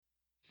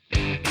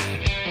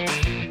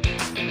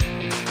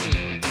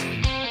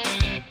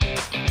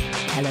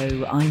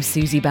Hello, I'm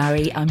Susie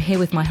Barry. I'm here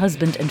with my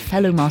husband and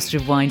fellow master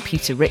of wine,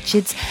 Peter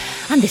Richards,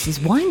 and this is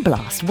Wine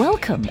Blast.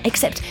 Welcome.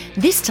 Except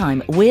this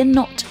time we're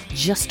not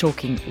just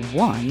talking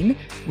wine,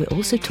 we're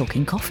also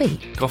talking coffee.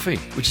 Coffee,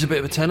 which is a bit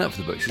of a turn up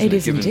for the books, isn't it? It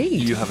is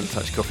indeed. You haven't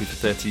touched coffee for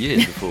 30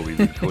 years before we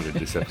recorded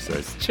this episode.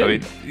 It's true. I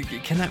mean,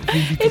 can that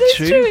really be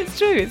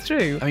It's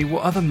true. I mean,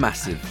 what other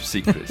massive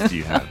secrets do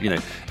you have? You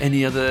know,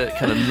 any other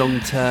kind of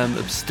long-term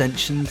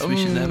abstentions we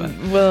should know about?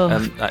 Well,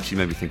 actually,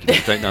 maybe thinking,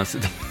 don't answer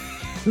that.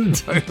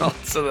 Don't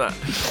answer that.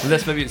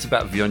 Unless maybe it's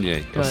about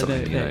Viognier or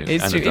something. No. You know,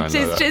 It's true.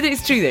 anodyne like that.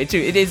 It's true, though. True.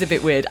 It is a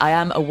bit weird. I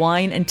am a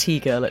wine and tea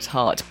girl at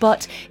heart,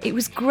 but it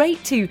was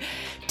great to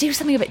do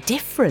something a bit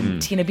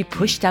different. You know, be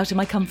pushed out of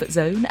my comfort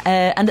zone,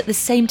 and at the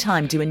same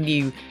time do a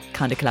new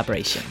kind of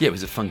collaboration. Yeah, it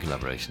was a fun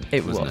collaboration.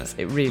 Wasn't it?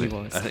 It really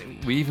was. I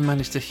think we even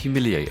managed to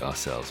humiliate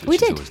ourselves, We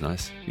which is did. always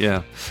nice.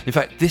 Yeah. In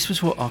fact, this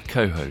was what our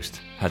co-host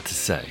had to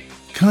say.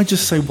 Can I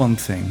just say one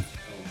thing?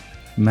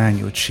 Man,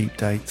 you're cheap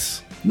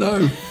dates.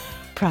 No.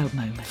 Proud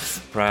moments.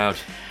 Proud.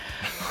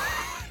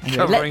 Anyway,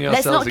 Covering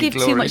let's ourselves not in give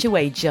glory. too much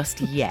away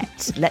just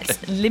yet.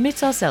 Let's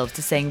limit ourselves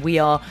to saying we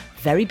are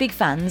very big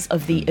fans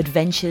of the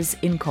Adventures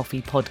in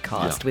Coffee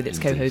podcast Yeah, with its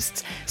indeed.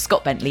 co-hosts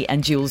Scott Bentley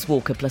and Jules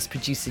Walker, plus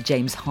producer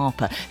James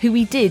Harper, who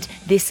we did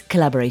this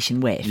collaboration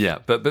with. Yeah,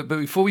 but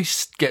before we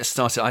get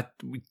started,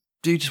 we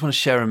do just want to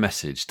share a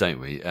message, don't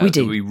we? We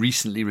do. That we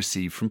recently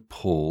received from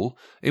Paul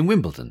in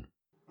Wimbledon.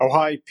 Oh,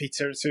 hi,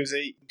 Peter and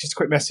Susie. Just a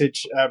quick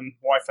message.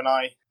 Wife and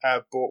I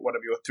bought one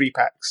of your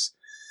 3-packs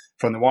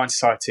from the Wine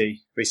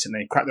Society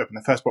recently. Cracked open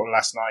the first bottle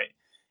last night.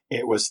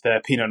 It was the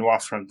Pinot Noir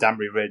from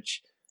Danbury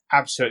Ridge.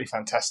 Absolutely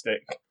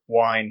fantastic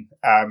wine.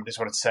 Just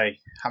wanted to say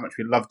how much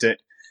we loved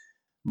it.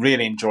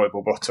 Really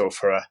enjoyable bottle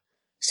for a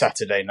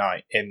Saturday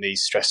night in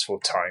these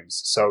stressful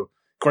times. So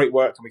great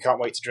work, and we can't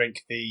wait to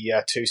drink the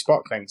 2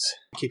 sparklings.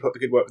 Keep up the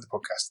good work with the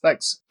podcast.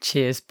 Thanks.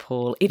 Cheers,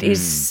 Paul. It is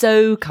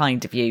so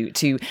kind of you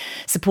to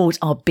support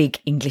our big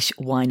English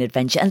wine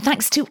adventure. And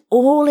thanks to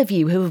all of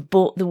you who have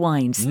bought the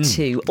wines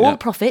too. All yeah,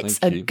 profits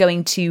are thank you.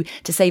 going to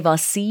save our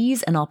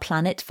seas and our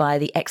planet via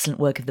the excellent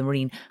work of the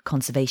Marine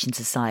Conservation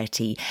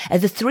Society.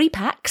 The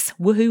 3-packs,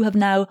 woohoo, have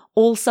now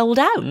all sold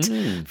out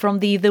from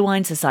the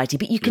Wine Society.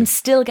 But you can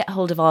still get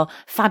hold of our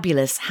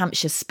fabulous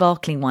Hampshire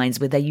sparkling wines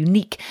with their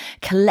unique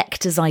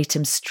collector's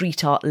items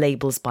street art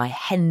labels by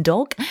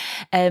Hendog.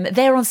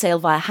 They're on sale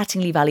via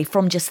Hattingley Valley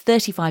from just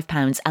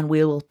 £35, and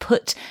we'll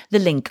put the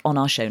link on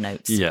our show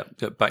notes. Yeah,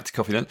 back to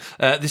coffee then.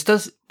 This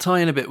does tie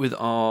in a bit with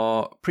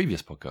our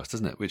previous podcast,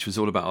 doesn't it? Which was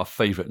all about our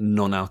favourite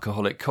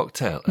non-alcoholic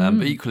cocktail.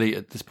 But equally,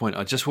 at this point,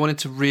 I just wanted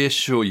to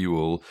reassure you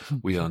all,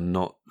 we are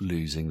not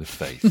losing the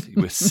faith.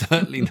 We're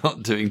certainly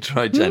not doing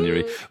Dry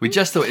January. We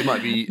just thought it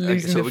might be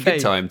Losing sort the of a good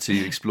faith. time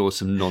to explore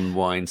some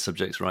non-wine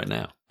subjects right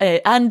now.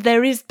 And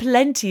there is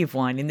plenty of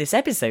wine in this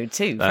episode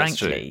too, That's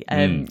frankly.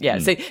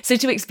 true. So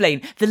to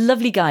explain, the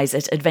lovely guys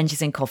at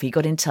Adventures in Coffee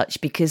got in touch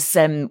because,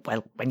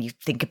 well, when you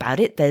think about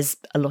it, there's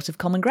a lot of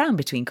common ground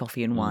between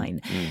coffee and wine.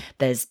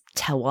 There's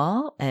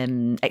terroir,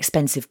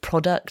 expensive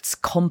products,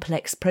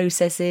 complex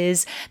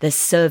processes. There's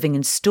serving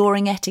and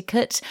storing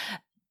etiquette,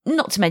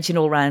 not to mention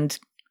all-round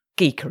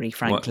geekery,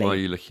 frankly. Why are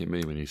you looking at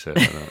me when you say it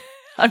like that?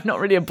 I'm not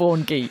really a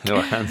born geek, No,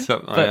 hands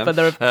up. I am. but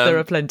there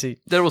are plenty.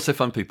 They're also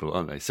fun people,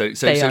 aren't they? So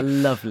They are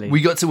lovely.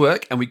 We got to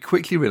work and we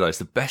quickly realised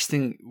the best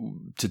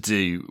thing to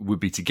do would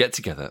be to get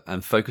together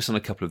and focus on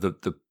a couple of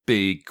the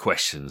big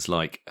questions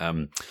like,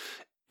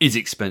 is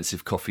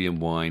expensive coffee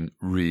and wine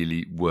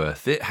really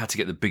worth it? How to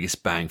get the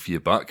biggest bang for your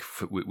buck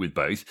with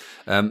both.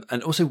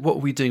 And also, what are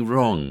we doing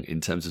wrong in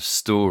terms of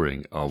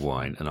storing our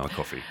wine and our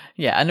coffee?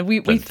 Yeah, and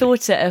we Plenty,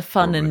 thought a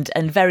fun probably.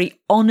 and very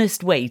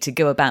honest way to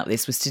go about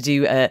this was to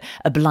do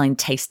a blind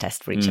taste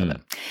test for each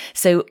other.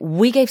 So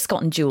we gave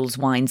Scott and Jules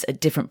wines at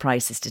different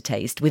prices to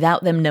taste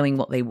without them knowing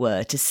what they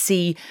were, to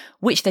see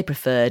which they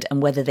preferred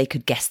and whether they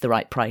could guess the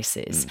right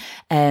prices.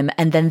 And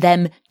then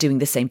them doing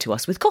the same to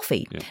us with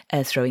coffee,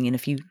 throwing in a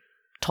few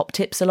top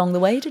tips along the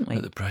way, didn't we?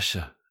 The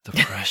pressure. The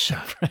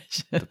pressure.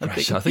 The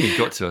pressure. I think it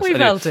got to us. We Anyway,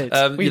 felt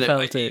it. We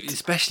felt it.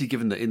 Especially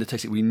given that in the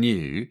tasting we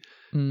knew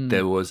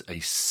there was a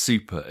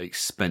super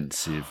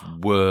expensive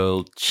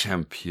world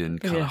champion,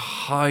 kind of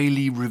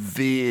highly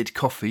revered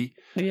coffee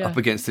up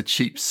against a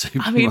cheap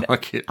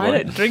supermarket I one.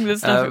 don't drink this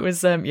stuff. It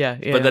was, yeah.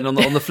 But then on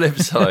the flip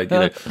side,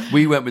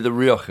 we went with the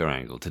Rioja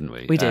angle, didn't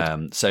we? We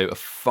did. So a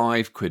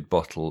 £5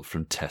 bottle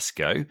from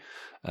Tesco.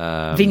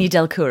 Vigna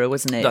del Cura,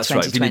 wasn't it? That's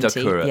right, Vigna del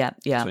 2020. Cura,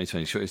 Yeah.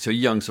 2020. So a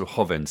young sort of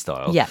Hoven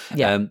style.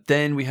 Yeah.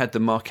 Then we had the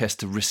Marques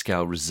de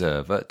Riscal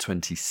Reserva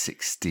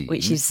 2016.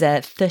 Which is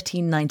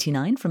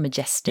 $13.99 from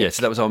Majestic. Yeah,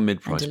 so that was our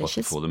mid-price bottle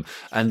delicious. for them.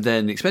 And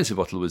then the expensive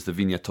bottle was the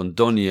Vigna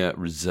Tondonia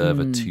Reserva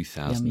Yum,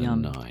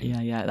 2009.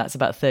 yum. Yeah, that's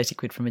about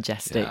 £30 from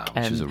Majestic.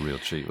 Yeah, which was a real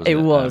treat, wasn't It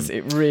it? was,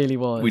 it really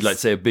was. We'd like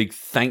to say a big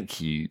thank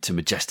you to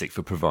Majestic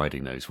for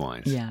providing those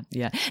wines. Yeah.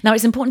 Now,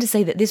 it's important to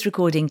say that this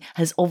recording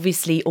has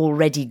obviously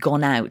already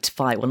gone out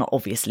via, well, not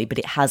obviously, but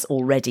it has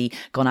already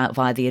gone out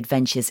via the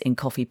Adventures in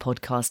Coffee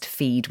podcast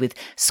feed with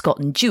Scott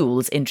and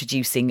Jules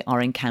introducing our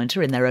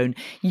encounter in their own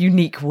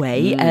unique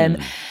way.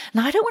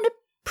 Now, I don't want to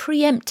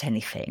preempt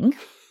anything,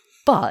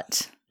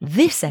 but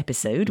This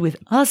episode, with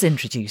us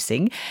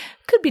introducing,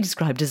 could be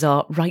described as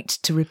our right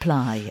to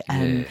reply.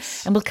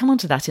 Yes. And we'll come on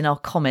to that in our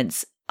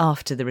comments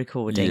after the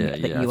recording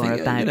that you are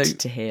about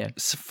to hear.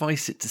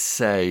 Suffice it to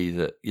say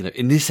that,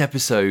 in this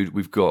episode,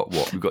 we've got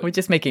what? We're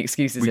just making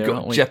excuses here,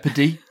 aren't we? We've got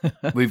Jeopardy.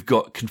 We've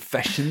got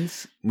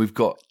confessions. We've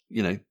got,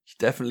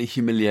 definitely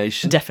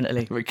humiliation.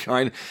 Definitely. We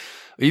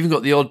even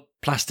got the odd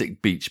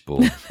plastic beach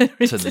ball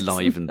to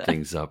liven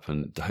things up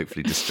and to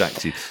hopefully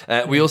distract you.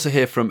 We also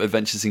hear from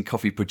Adventures in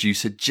Coffee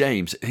producer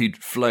James, who'd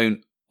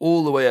flown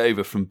all the way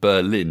over from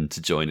Berlin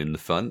to join in the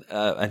fun.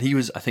 And he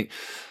was, I think,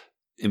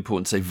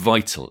 important to say,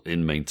 vital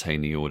in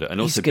maintaining order and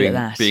also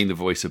being the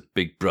voice of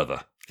Big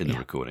Brother in the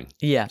recording.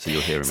 Yeah. So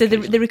you'll hear him. So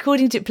the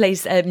recording took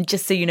place,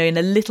 just so you know, in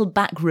a little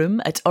back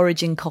room at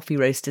Origin Coffee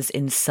Roasters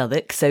in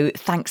Southwark. So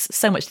thanks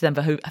so much to them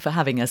for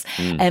having us.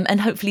 And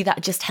hopefully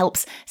that just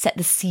helps set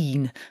the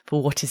scene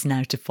for what is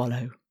now to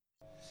follow.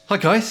 Hi,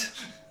 guys.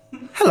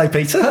 Hello,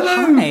 Peter.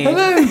 Hello. Hi.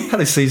 Hello.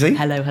 Hello, Susie.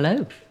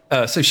 Hello.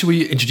 So should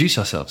we introduce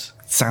ourselves?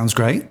 Sounds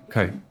great.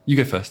 Okay, you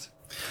go first.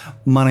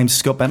 My name's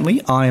Scott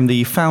Bentley. I am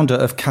the founder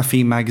of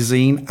Caffeine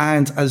Magazine,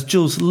 and as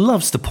Jules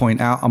loves to point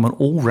out, I'm an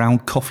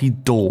all-round coffee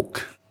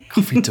dork.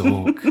 Coffee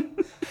dork.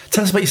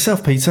 Tell us about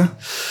yourself, Peter.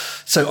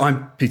 So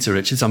I'm Peter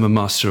Richards. I'm a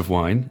master of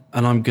wine,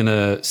 and I'm going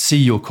to see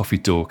your coffee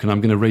dork, and I'm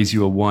going to raise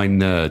you a wine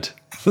nerd.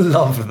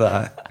 Love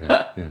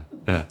that.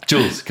 Yeah.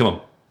 Jules, come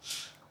on.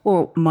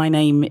 Well, my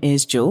name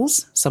is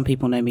Jules. Some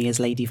people know me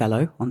as Lady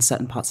Velo on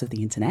certain parts of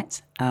the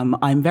internet.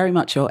 I'm very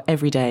much your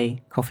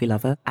everyday coffee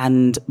lover.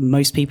 And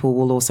most people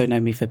will also know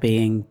me for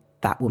being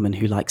that woman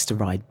who likes to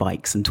ride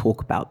bikes and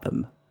talk about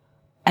them.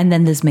 And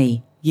then there's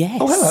me. Yes.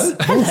 Oh,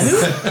 hello.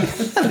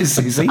 Hello,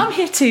 Susie. I'm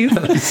here too.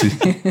 Hello,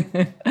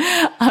 Susie.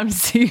 I'm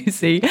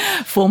Susie,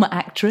 former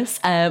actress,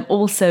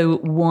 also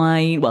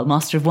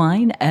master of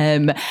wine.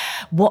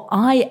 What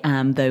I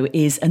am, though,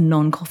 is a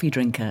non-coffee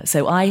drinker.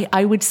 So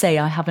I would say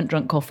I haven't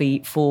drunk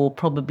coffee for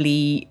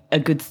probably a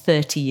good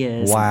 30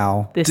 years.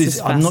 Wow. This is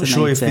I'm not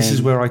sure if this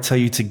is where I tell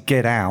you to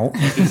get out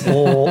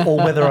or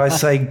whether I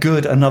say,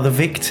 good, another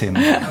victim.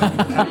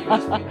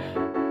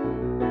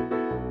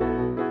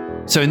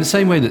 So in the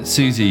same way that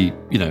Susie,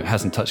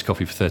 hasn't touched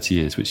coffee for 30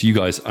 years, which you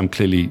guys, I'm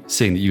clearly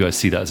seeing that you guys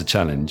see that as a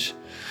challenge.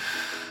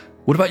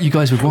 What about you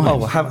guys with wine?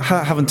 Oh,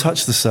 haven't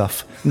touched the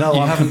stuff. No,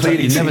 you I haven't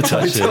completely never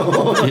touched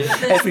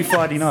it. Every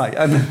Friday night.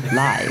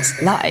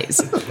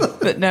 Lies.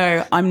 But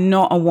no, I'm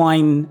not a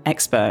wine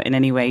expert in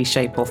any way,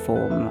 shape or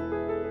form.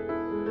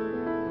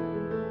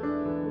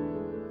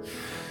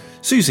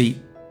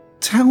 Susie,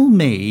 tell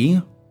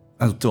me,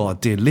 our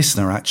dear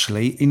listener,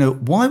 actually,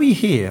 why are we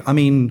here? I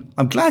mean,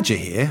 I'm glad you're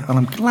here and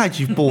I'm glad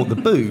you've bought the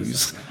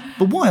booze,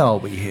 but why are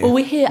we here? Well,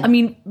 we're here. I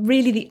mean,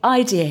 really, the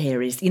idea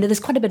here is, there's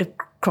quite a bit of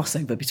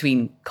crossover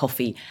between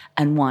coffee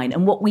and wine.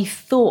 And what we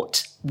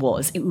thought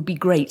was it would be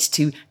great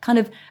to kind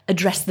of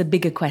address the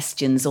bigger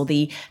questions or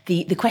the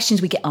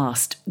questions we get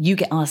asked. You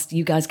get asked,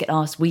 you guys get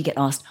asked, we get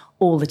asked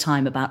all the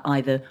time about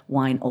either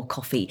wine or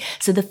coffee.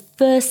 So the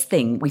first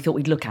thing we thought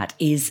we'd look at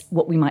is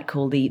what we might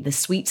call the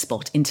sweet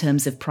spot in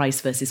terms of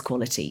price versus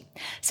quality.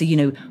 So,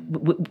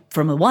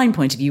 from a wine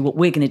point of view, what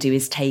we're going to do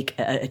is take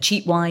a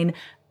cheap wine,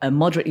 a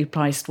moderately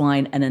priced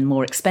wine, and a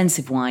more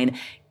expensive wine,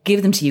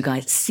 give them to you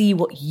guys, see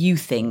what you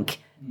think.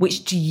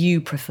 Which do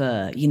you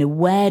prefer?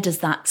 Where does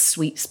that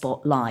sweet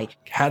spot lie?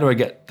 How do I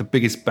get the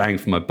biggest bang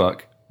for my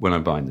buck when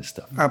I'm buying this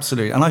stuff?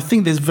 Absolutely. And I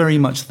think there's very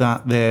much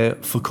that there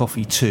for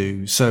coffee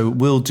too. So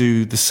we'll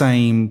do the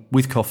same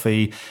with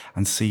coffee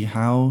and see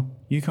how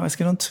you guys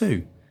get on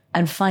too.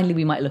 And finally,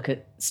 we might look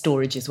at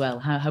storage as well,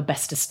 how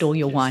best to store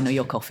your wine or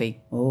your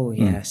coffee. Oh,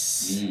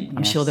 yes.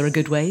 I'm sure there are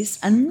good ways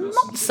and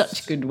not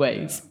such good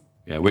ways.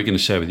 Yeah, we're going to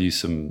share with you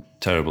some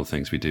terrible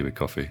things we do with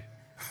coffee.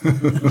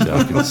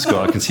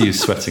 Scott, I can see you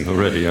sweating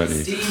already, aren't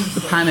you?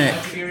 The panic.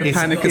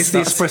 It's the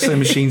espresso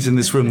machines in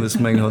this room that's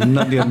main on,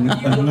 not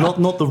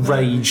the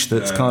rage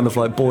that's kind of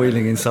like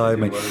boiling inside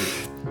me.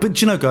 But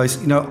guys,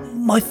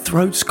 my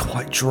throat's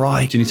quite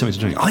dry. Do you need something to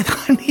drink? I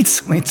need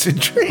something to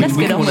drink. Let's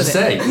get on with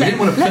it. We didn't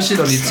want to push it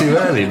on you too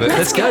early, but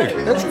let's go.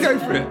 Let's go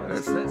for it.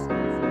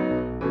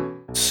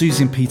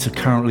 Susie and Peter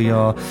currently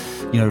are,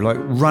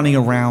 running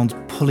around,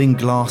 pulling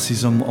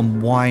glasses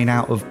on wine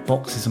out of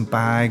boxes and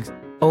bags.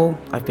 Oh,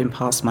 I've been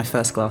past my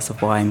first glass of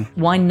wine.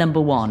 Wine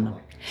number 1.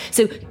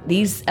 So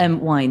these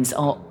wines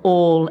are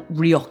all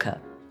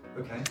Rioja.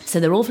 Okay. So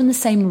they're all from the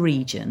same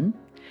region.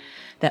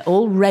 They're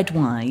all red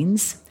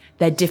wines.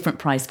 They're different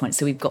price points.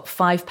 So we've got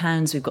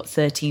 £5, we've got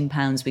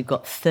 £13, we've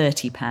got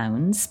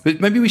 £30.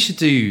 But maybe we should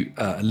do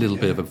a little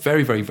bit of a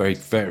very, very, very,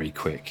 very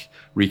quick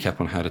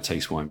recap on how to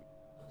taste wine.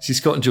 See,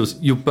 Scott and Jules,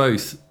 you're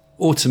both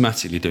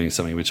automatically doing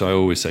something which I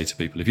always say to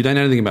people. If you don't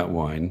know anything about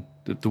wine,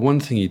 the one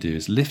thing you do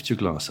is lift your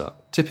glass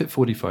up, tip it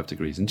 45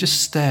 degrees and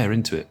just stare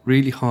into it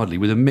really hardly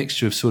with a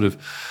mixture of sort of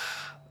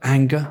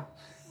anger,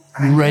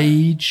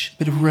 rage, a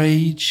bit of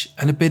rage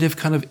and a bit of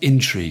kind of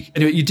intrigue.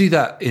 Anyway, you do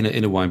that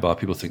in a wine bar,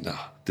 people think,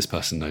 this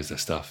person knows their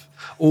stuff.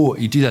 Or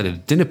you do that at a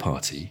dinner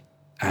party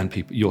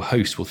and your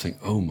host will think,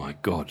 oh my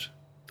God,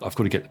 I've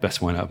got to get the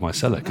best wine out of my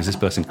cellar because this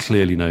person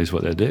clearly knows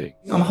what they're doing.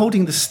 I'm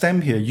holding the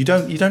stem here. You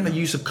don't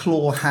use a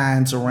claw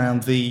hand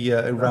around the.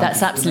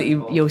 That's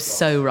absolutely. You're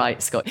so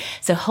right, Scott.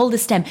 So hold the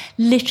stem,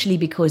 literally,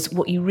 because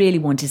what you really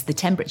want is the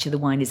temperature the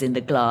wine is in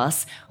the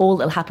glass. All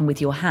that'll happen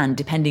with your hand,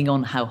 depending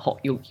on how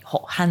hot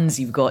hands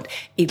you've got,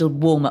 it'll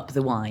warm up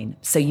the wine.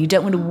 So you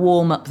don't want to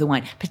warm up the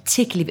wine,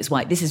 particularly if it's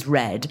white. This is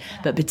red,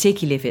 but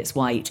particularly if it's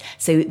white.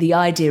 So the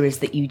idea is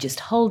that you just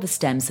hold the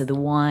stem so the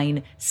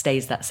wine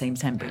stays that same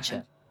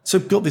temperature. So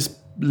we've got this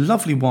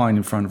lovely wine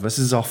in front of us.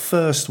 This is our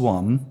first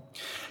one.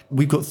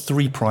 We've got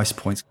 3 price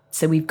points.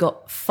 So we've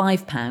got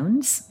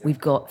 £5, we've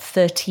got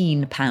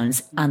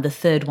 £13, and the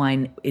third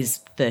wine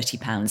is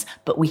 £30.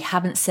 But we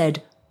haven't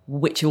said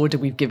which order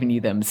we've given you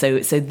them. So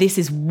this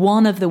is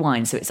one of the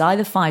wines. So it's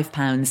either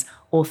 £5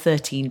 or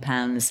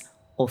 £13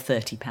 or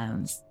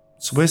 £30.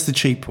 So where's the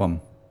cheap one?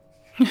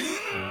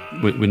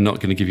 We're not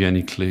going to give you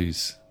any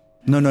clues.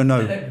 No.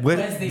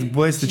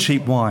 Where's the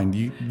cheap wine?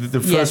 The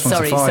first one's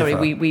a fiver.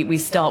 Sorry. We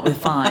start with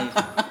 5.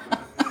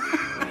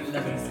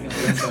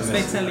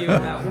 They tell you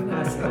about.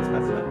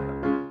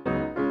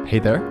 Hey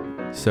there.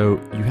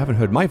 So you haven't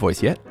heard my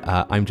voice yet.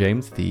 I'm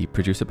James, the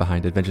producer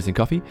behind Adventures in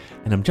Coffee,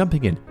 and I'm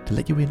jumping in to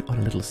let you in on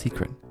a little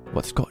secret,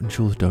 what Scott and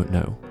Jules don't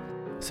know.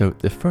 So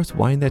the first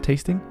wine they're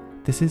tasting,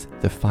 this is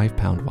the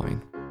 £5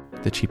 wine,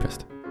 the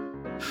cheapest.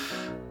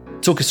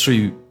 Talk us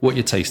through what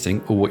you're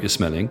tasting or what you're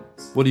smelling.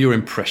 What are your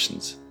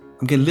impressions?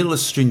 I'm getting a little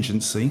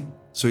astringency,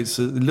 so it's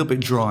a little bit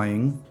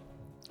drying.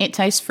 It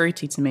tastes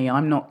fruity to me.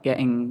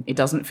 It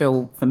doesn't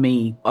feel, for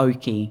me,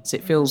 oaky. So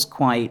it feels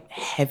quite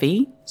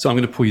heavy. So I'm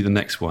going to pour you the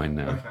next wine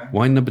now. Okay.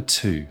 Wine number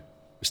 2.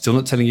 We're still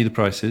not telling you the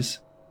prices.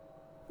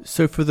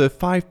 So for the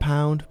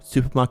 £5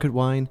 supermarket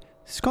wine,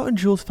 Scott and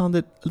Jules found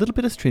it a little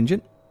bit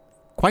astringent,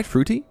 quite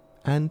fruity,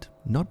 and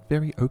not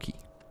very oaky.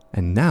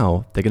 And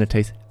now they're going to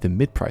taste the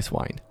mid-price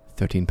wine,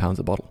 £13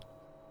 a bottle.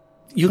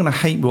 You're going to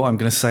hate what I'm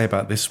going to say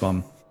about this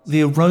one.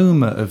 The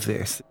aroma of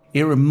this,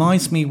 it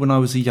reminds me when I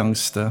was a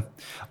youngster.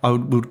 I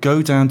would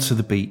go down to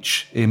the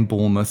beach in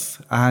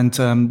Bournemouth,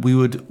 and we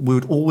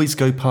would always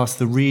go past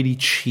the really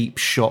cheap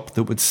shop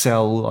that would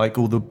sell like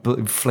all the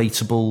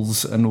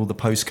inflatables and all the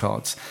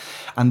postcards.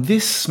 And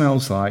this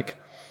smells like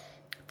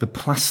the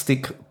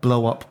plastic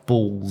blow-up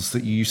balls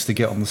that you used to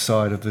get on the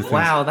side of the thing.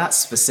 Wow, that's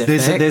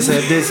specific.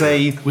 There's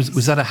a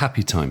Was that a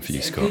happy time for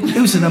you, Scott? It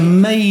was an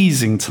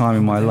amazing time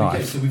in my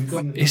life.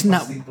 Isn't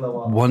that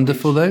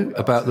wonderful, though,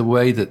 about the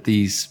way that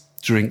these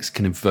drinks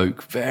can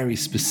evoke very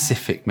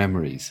specific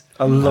memories?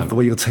 I love the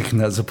way you're taking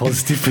that as a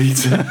positive,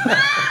 Peter.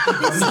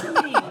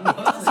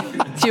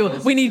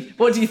 Jules,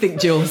 what do you think,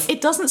 Jules? It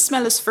doesn't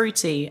smell as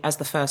fruity as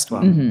the first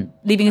one. Mm-hmm.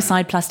 Leaving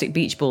aside plastic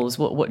beach balls,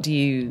 what do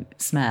you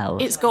smell?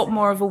 It's got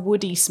more of a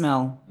woody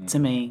smell to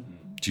me.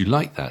 Do you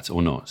like that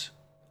or not?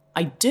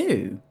 I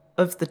do.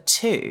 Of the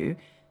two,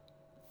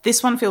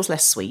 this one feels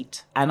less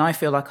sweet, and I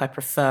feel like I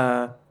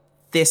prefer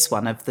this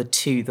one of the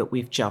two that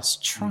we've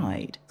just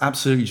tried.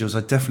 Absolutely, Jules.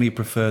 I definitely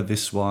prefer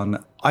this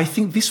one. I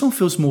think this one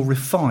feels more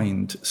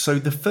refined. So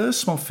the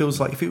first one feels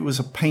like if it was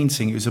a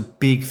painting, it was a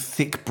big,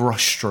 thick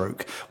brush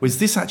stroke, whereas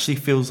this actually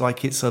feels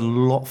like it's a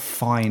lot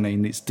finer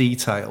in its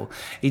detail.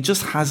 It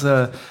just has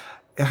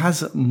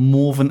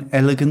more of an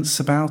elegance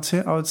about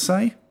it, I would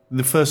say.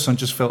 The first one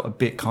just felt a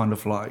bit kind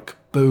of like,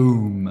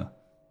 boom.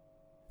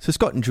 So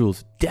Scott and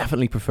Jules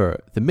definitely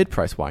prefer the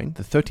mid-price wine,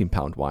 the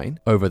 £13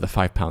 wine, over the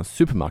 £5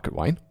 supermarket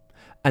wine.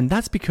 And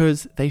that's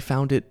because they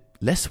found it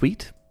less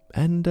sweet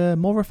and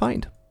more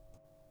refined.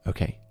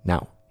 Okay,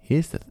 now,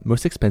 here's the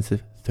most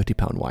expensive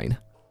 £30 wine.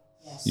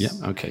 Yes.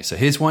 Yeah, okay, so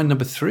here's wine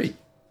number 3.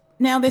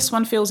 Now this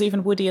one feels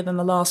even woodier than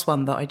the last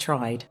one that I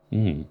tried.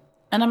 And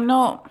I'm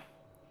not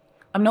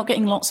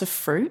getting lots of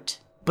fruit.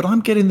 But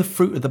I'm getting the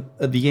fruit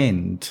at the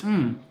end.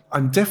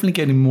 I'm definitely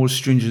getting more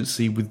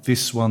astringency with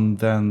this one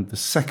than the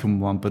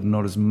second one, but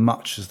not as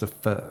much as the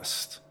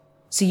first.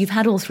 So you've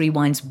had all 3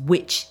 wines.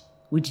 Which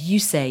would you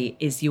say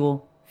is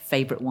your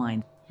favourite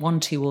wine?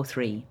 1, 2 or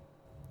 3?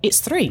 It's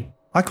 3.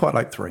 I quite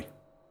like 3.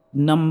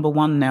 Number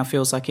 1 now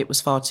feels like it was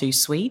far too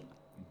sweet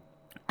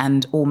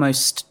and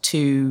almost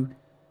too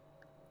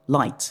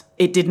light.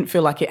 It didn't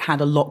feel like it had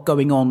a lot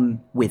going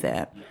on with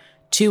it.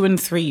 2 and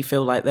 3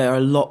 feel like they're a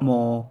lot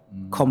more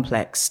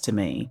complex to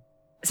me.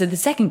 So the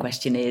second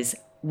question is,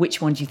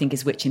 which one do you think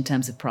is which in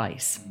terms of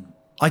price?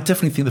 I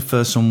definitely think the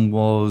first one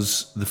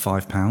was the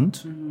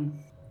 £5.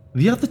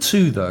 The other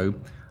 2, though,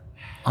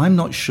 I'm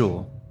not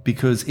sure,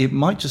 because it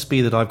might just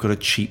be that I've got a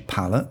cheap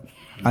palate,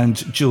 and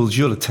Jules,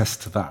 you'll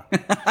attest to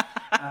that.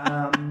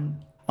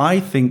 I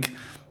think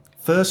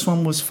first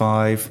one was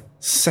 5,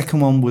 second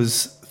one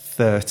was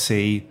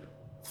 30,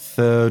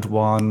 third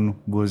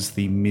one was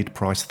the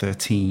mid-price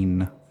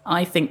 13.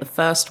 I think the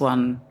first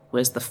one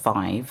was the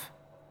 5.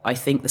 I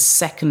think the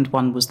second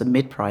one was the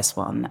mid-price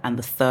one, and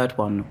the third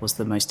one was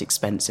the most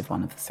expensive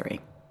one of the 3.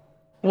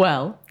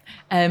 Well,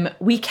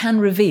 we can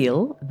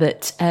reveal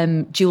that,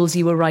 Jules,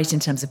 you were right in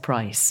terms of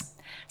price.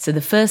 So the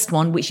first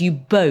one, which you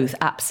both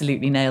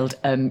absolutely nailed,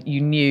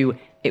 you knew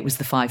it was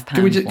the £5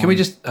 Can we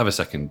just have a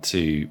second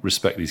to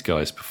respect these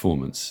guys'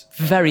 performance?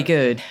 Very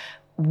good.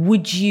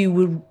 would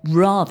you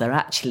rather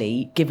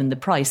actually, given the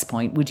price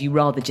point, would you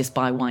rather just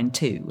buy wine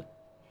too?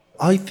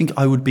 I think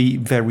I would be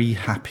very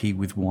happy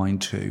with wine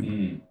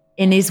too.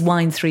 And is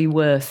wine 3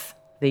 worth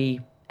the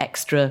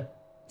extra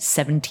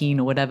 17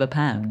 or whatever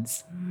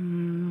pounds?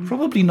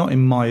 Probably not in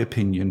my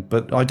opinion,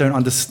 but I don't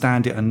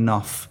understand it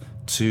enough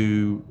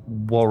to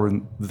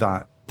warrant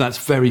that. That's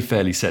very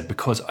fairly said,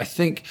 because I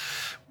think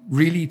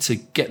really to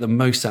get the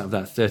most out of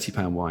that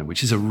 £30 wine,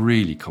 which is a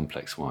really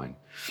complex wine,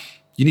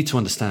 you need to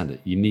understand it.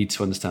 You need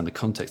to understand the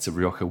context of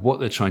Rioja, what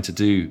they're trying to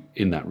do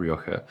in that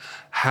Rioja,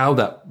 how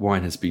that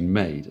wine has been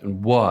made,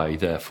 and why,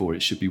 therefore,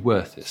 it should be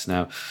worth this.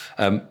 Now,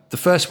 the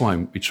first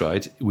wine we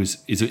tried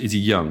is a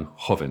young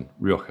Joven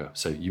Rioja.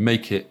 So you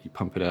make it, you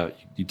pump it out,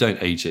 you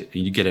don't age it,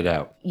 and you get it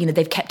out. You know,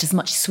 they've kept as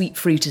much sweet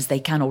fruit as they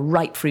can, or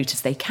ripe fruit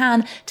as they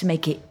can, to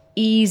make it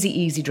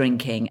easy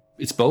drinking.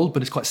 It's bold,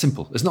 but it's quite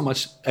simple. There's not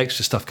much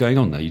extra stuff going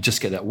on there. You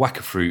just get that whack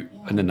of fruit,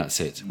 and then that's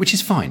it, which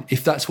is fine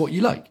if that's what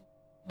you like.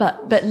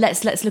 But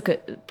let's look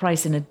at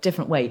price in a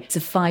different way. It's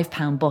a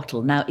 £5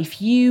 bottle. Now, if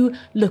you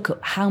look at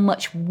how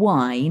much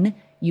wine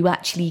you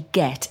actually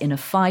get in a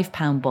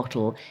 £5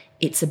 bottle,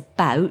 it's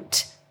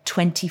about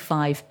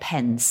 25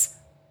 pence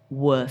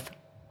worth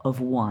of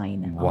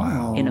wine.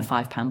 Wow. In a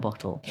 £5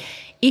 bottle.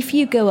 If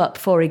you go up,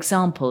 for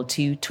example,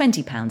 to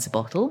 £20 a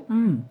bottle,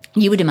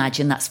 you would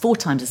imagine that's 4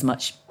 times as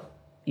much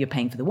you're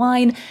paying for the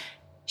wine.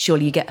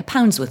 Surely you get a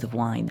pound's worth of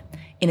wine.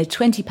 In a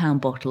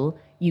 £20 bottle,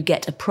 you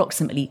get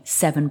approximately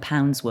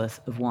 £7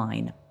 worth of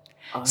wine.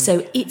 Okay.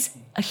 So it's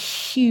a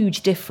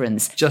huge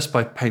difference. Just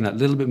by paying that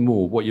little bit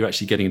more, what you're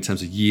actually getting in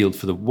terms of yield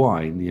for the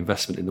wine, the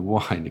investment in the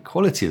wine, the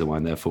quality of the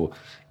wine, therefore,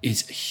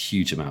 is a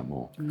huge amount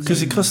more.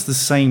 Because it costs the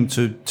same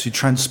to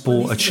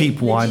transport a cheap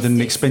wine than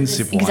an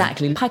expensive wine.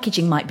 Exactly.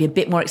 Packaging might be a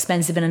bit more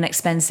expensive in an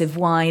expensive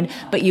wine,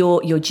 but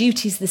your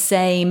duty's the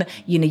same,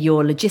 you know,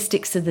 your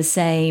logistics are the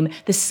same.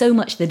 There's so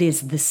much that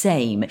is the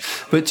same.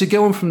 But to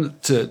go on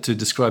to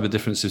describe the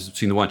differences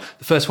between the wine,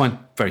 the first wine,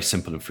 very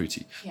simple and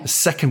fruity. Yeah. The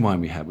second wine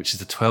we had, which is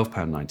the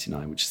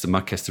 £12.99, which is the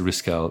Marqués de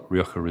Riscal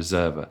Rioja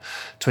Reserva,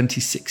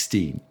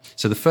 2016.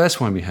 So the first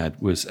wine we had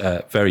was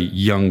a very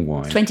young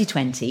wine.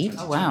 2020.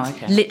 Oh, wow,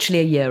 okay.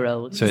 Literally a year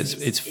old. So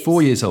it's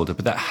 4 years older,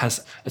 but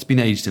it's been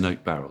aged in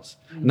oak barrels.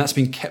 And that's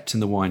been kept in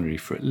the winery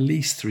for at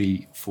least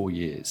 3-4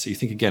 years. So you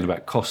think again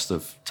about cost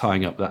of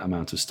tying up that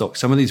amount of stock.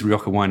 Some of these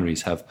Rioja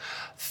wineries have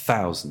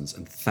thousands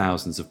and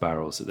thousands of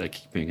barrels that they're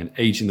keeping and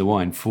aging the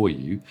wine for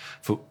you.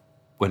 For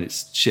when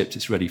it's shipped,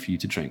 it's ready for you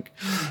to drink.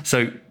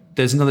 So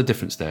there's another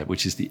difference there,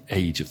 which is the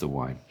age of the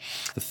wine.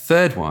 The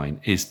third wine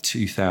is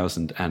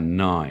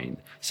 2009.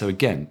 So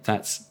again,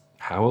 that's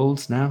how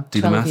old now? Do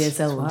 12 the maths. years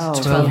old. Wow.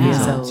 12 Yeah.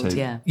 years old, So,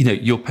 yeah. you know,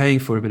 you're paying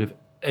for a bit of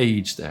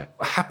age there.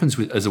 What happens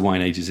as a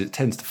wine ages,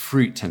 the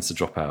fruit tends to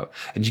drop out,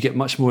 and you get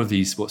much more of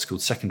these what's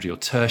called secondary or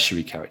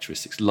tertiary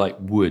characteristics, like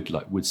wood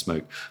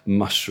smoke,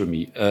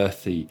 mushroomy,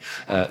 earthy.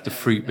 The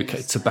fruit,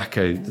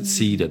 tobacco, the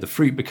cedar. The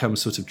fruit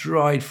becomes sort of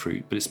dried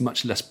fruit, but it's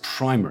much less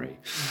primary.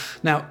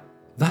 Now,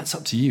 that's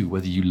up to you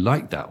whether you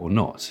like that or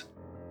not.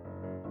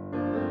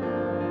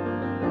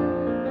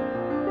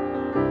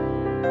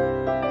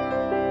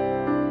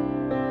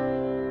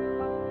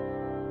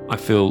 I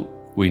feel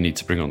we need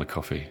to bring on the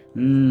coffee.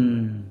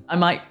 I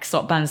might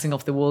stop bouncing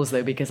off the walls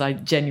though, because I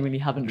genuinely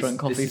haven't drunk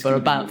coffee for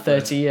about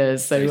 30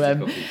 years.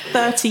 So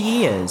 30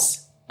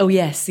 years? Oh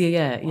yes,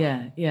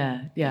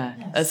 yeah.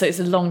 So it's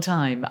a long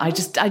time. I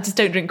just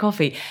don't drink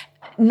coffee.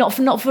 Not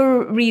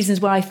for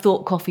reasons where I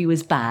thought coffee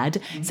was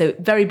bad. So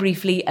very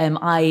briefly,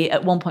 I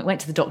at one point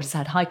went to the doctors,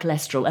 had high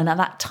cholesterol, and at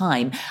that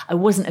time I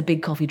wasn't a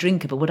big coffee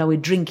drinker, but what I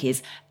would drink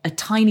is a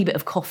tiny bit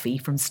of coffee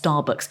from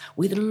Starbucks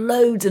with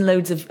loads and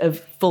loads of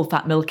full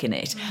fat milk in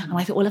it. And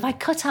I thought, well, if I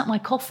cut out my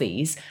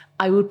coffees,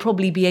 I would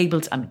probably be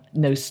able to,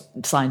 no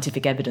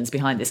scientific evidence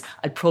behind this,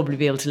 I'd probably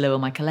be able to lower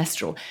my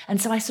cholesterol.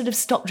 And so I sort of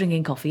stopped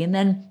drinking coffee and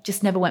then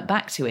just never went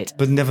back to it.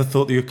 But never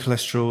thought that your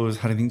cholesterol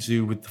had anything to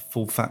do with the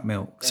full fat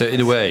milk. So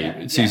in a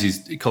way,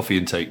 Susie's coffee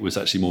intake was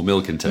actually more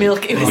milk intake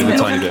Milk, it was with milk.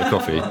 a tiny bit of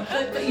coffee.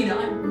 But you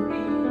know,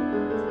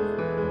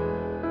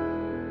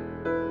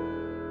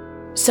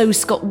 So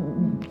Scott,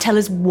 tell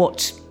us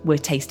what we're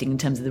tasting in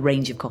terms of the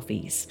range of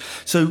coffees.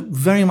 So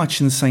very much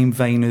in the same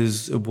vein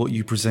as what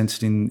you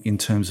presented in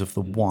terms of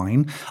the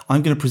wine,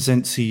 I'm going to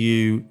present to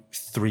you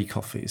 3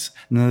 coffees.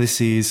 Now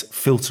this is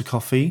filter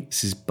coffee.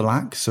 This is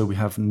black, so we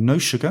have no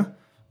sugar,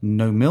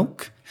 no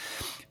milk.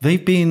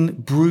 They've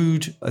been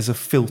brewed as a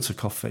filter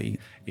coffee.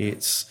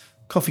 It's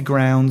coffee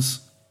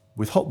grounds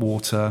with hot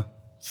water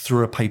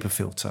through a paper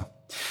filter.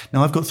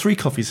 Now I've got 3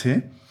 coffees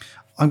here.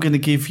 I'm going to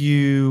give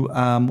you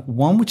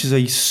one, which is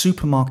a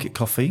supermarket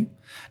coffee.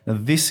 Now,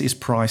 this is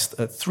priced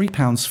at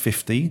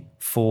 £3.50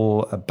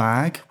 for a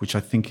bag, which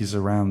I think is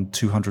around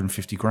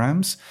 250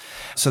 grams.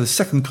 So the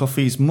second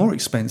coffee is more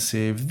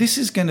expensive. This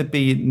is going to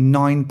be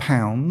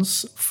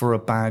 £9 for a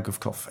bag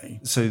of coffee.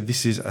 So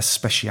this is a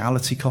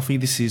specialty coffee.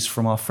 This is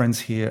from our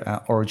friends here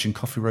at Origin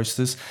Coffee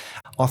Roasters.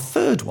 Our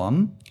third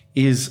one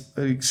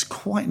it's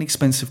quite an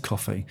expensive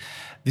coffee.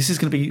 This is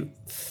going to be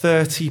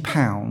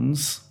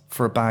 £30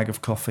 for a bag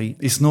of coffee.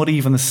 It's not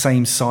even the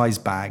same size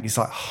bag. It's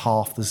like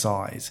half the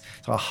size.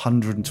 It's like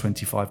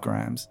 125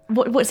 grams.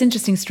 What's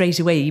interesting straight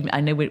away,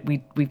 I know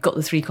we've got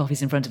the 3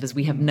 coffees in front of us.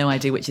 We have no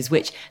idea which is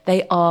which.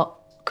 They are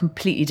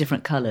completely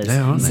different colours.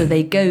 So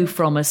they go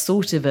from a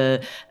sort of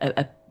a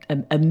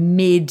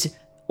mid,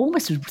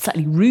 almost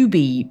slightly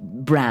ruby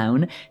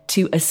brown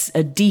to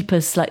a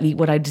deeper, slightly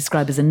what I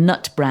describe as a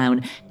nut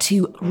brown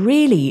to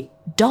really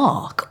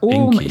dark,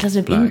 Inky sort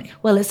of black.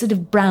 it's sort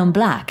of brown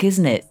black,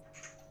 isn't it?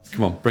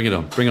 Come on, bring it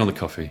on. Bring on the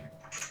coffee.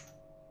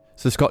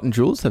 So Scott and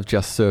Jules have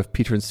just served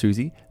Peter and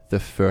Susie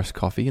the first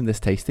coffee in this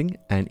tasting,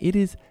 and it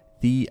is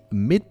the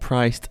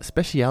mid-priced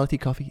specialty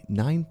coffee,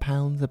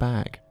 £9 a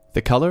bag.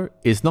 The colour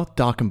is not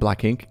dark and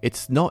black ink,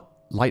 it's not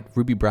light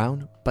ruby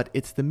brown, but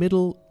it's the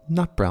middle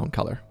nut brown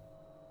colour.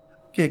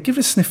 Yeah, give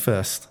it a sniff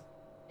first.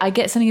 I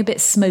get something a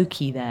bit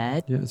smoky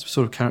there, Yeah, it's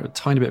sort of a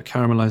tiny bit of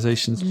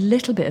caramelization. a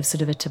little bit of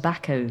sort of a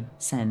tobacco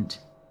scent.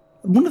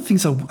 One of the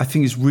things I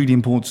think is really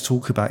important to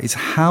talk about is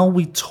how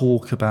we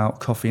talk about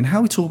coffee and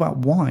how we talk about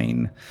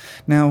wine.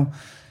 Now,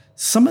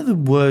 some of the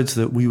words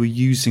that we were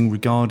using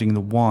regarding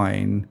the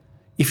wine,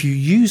 if you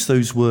use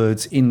those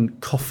words in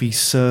coffee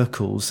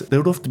circles, they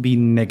would often be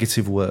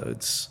negative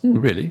words.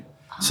 Really?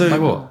 So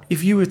Like what?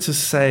 if you were to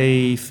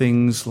say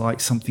things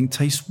like something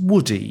tastes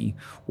woody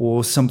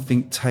or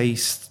something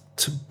tastes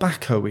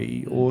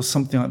tobacco-y or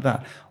something like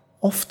that,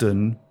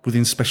 often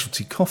within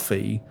specialty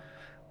coffee,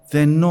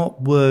 they're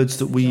not words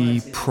that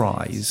we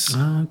prize.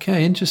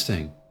 Okay,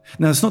 interesting.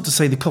 Now, it's not to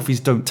say the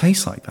coffees don't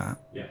taste like that.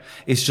 Yeah.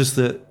 It's just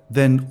that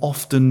they're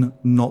often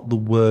not the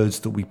words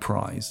that we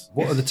prize.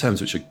 What are the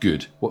terms which are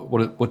good?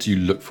 What do you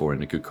look for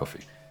in a good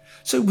coffee?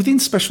 So within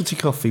specialty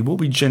coffee, what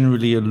we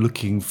generally are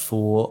looking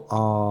for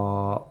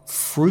are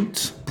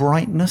fruit,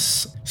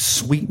 brightness,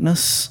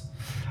 sweetness.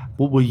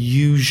 What we're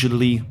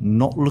usually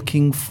not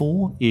looking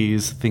for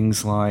is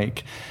things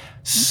like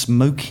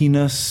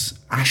smokiness,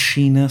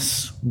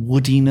 ashiness,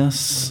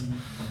 woodiness.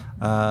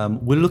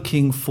 We're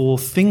looking for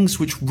things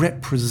which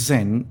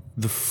represent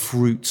the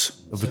fruit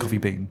of the coffee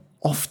bean.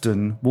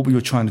 Often, what we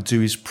were trying to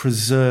do is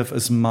preserve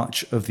as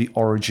much of the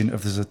origin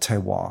of the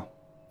terroir.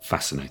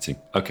 Fascinating.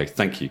 Okay,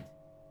 thank you.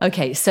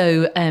 Okay,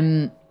 so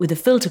with a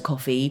filter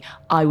coffee,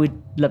 I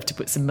would love to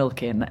put some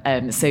milk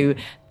in. So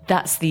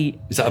that's the...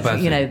 Is that a bad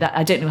thing? That,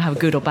 I don't know how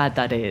good or bad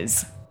that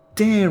is.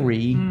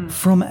 Dairy,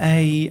 from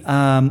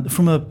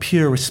a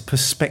purist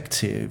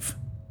perspective,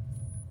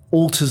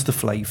 alters the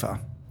flavour.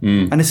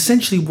 And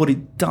essentially what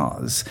it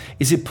does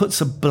is it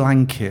puts a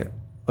blanket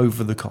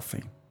over the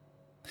coffee.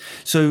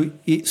 So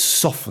it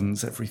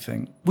softens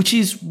everything, which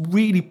is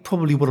really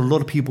probably what a lot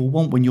of people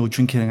want when you're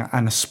drinking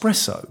an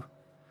espresso.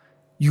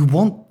 You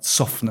want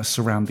softness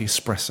around the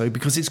espresso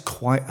because it's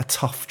quite a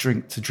tough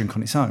drink to drink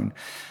on its own.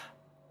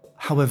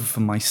 However, for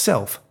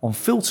myself, on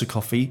filter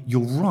coffee,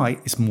 you're right,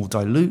 it's more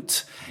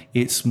dilute,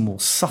 it's more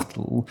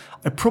subtle.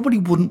 I probably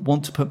wouldn't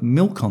want to put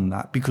milk on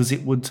that because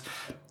it would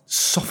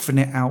soften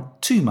it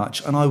out too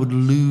much and I would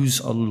lose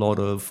a lot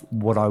of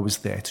what I was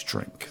there to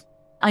drink.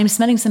 I'm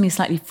smelling something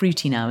slightly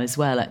fruity now as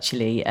well,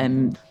 actually.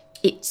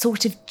 It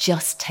sort of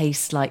just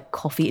tastes like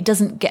coffee. It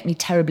doesn't get me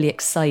terribly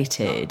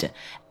excited.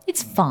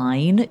 It's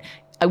fine.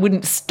 I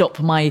wouldn't stop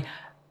my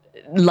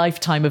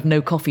lifetime of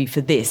no coffee for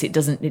this. It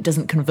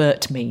doesn't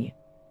convert me.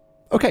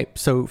 Okay,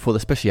 so for the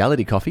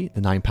speciality coffee,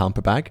 the £9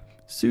 per bag,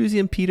 Susie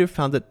and Peter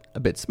found it a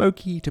bit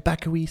smoky,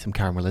 tobacco-y, some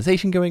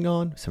caramelization going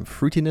on, some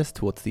fruitiness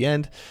towards the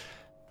end.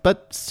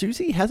 But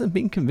Susie hasn't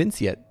been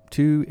convinced yet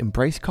to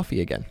embrace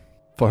coffee again.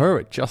 For her,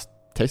 it just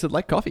tasted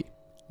like coffee.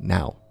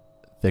 Now,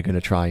 they're going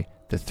to try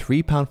the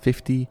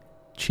 £3.50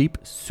 cheap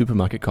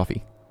supermarket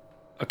coffee.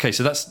 Okay,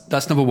 so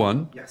that's number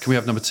one. Yes. Can we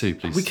have number two,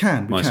 please? We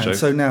can.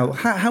 So now,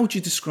 how would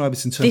you describe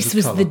it in terms of This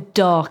was colour? the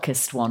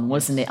darkest one,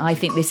 wasn't it? I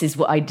think this is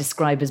what I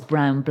describe as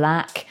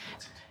brown-black.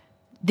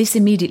 This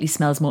immediately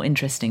smells more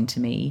interesting to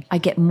me. I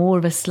get more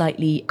of a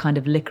slightly kind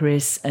of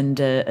licorice and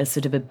a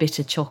sort of a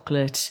bitter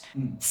chocolate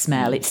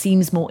smell. It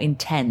seems more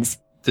intense.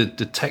 The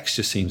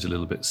texture seems a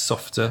little bit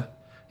softer.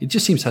 It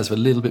just seems to have a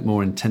little bit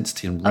more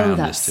intensity and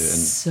roundness to it,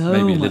 and so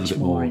maybe a little much bit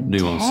more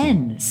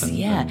nuance.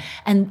 intense.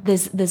 And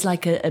there's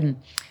like a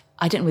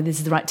I don't know whether this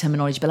is the right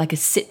terminology, but like a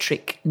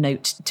citric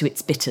note to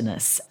its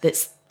bitterness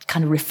that's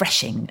kind of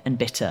refreshing and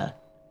bitter.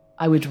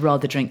 I would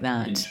rather drink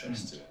that.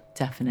 Interesting.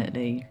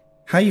 Definitely.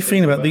 How are you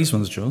feeling about these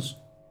ones, Jules?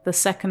 The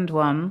second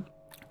one,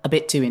 a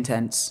bit too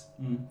intense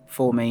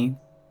for me.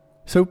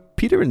 So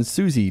Peter and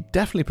Susie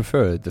definitely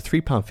preferred the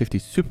 £3.50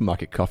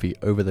 supermarket coffee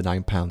over the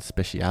 £9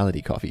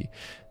 speciality coffee.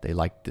 They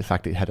liked the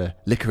fact that it had a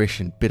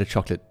licorice and bitter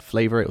chocolate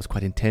flavour. It was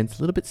quite intense,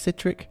 a little bit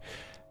citric.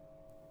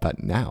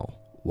 But now,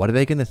 what are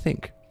they going to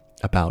think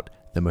about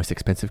the most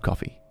expensive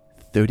coffee?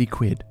 30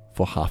 quid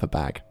for half a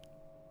bag.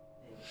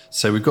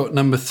 So we've got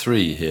number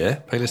 3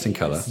 here, palest in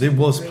colour. It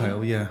was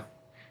pale, yeah.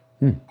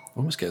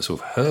 Almost get a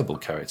sort of herbal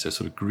character,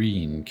 sort of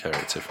green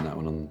character from that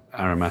one, on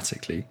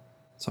aromatically.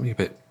 Something a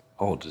bit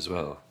odd as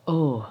well.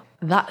 Oh,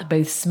 that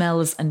both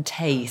smells and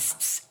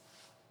tastes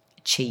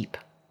cheap.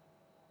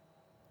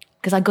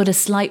 Because I got a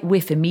slight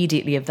whiff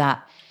immediately of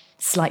that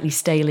slightly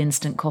stale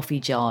instant coffee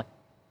jar.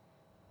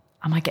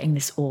 Am I getting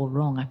this all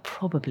wrong? I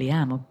probably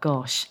am. Oh,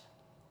 gosh.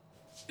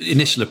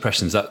 Initial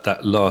impressions,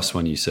 that last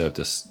one you served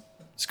us,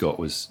 Scott,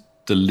 was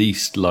the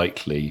least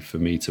likely for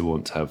me to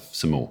want to have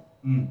some more.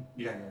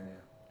 Yeah.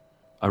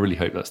 I really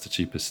hope that's the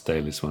cheapest,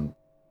 stalest one.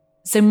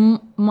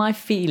 So my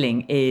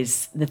feeling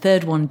is the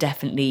third one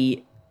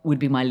definitely would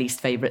be my least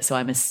favourite, so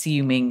I'm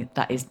assuming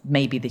that is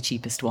maybe the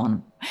cheapest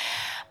one.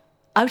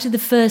 Out of the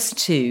first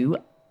two,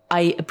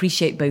 I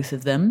appreciate both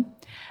of them.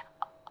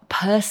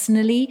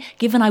 Personally,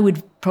 given I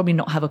would probably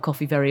not have a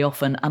coffee very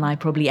often, and I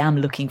probably am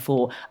looking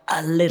for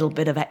a little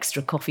bit of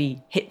extra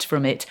coffee hit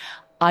from it,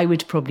 I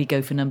would probably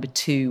go for number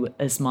 2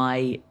 as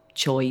my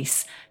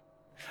choice.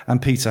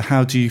 And Peter,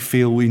 how do you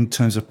feel in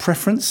terms of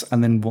preference,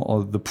 and then what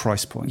are the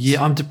price points?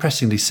 Yeah, I'm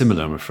depressingly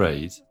similar, I'm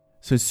afraid.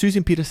 So Susie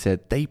and Peter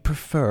said they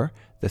prefer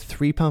the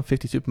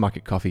 £3.50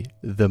 supermarket coffee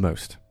the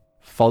most,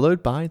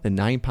 followed by the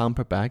 £9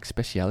 per bag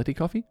specialty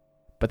coffee,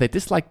 but they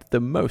disliked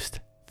the most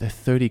the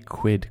 30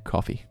 quid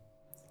coffee.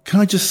 Can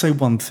I just say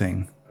one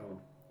thing?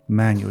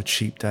 Man, you're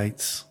cheap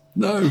dates.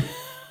 No.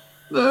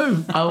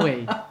 Are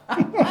we?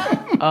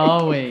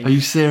 Are we? Are you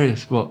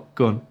serious? What?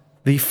 Go on.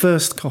 The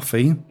first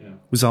coffee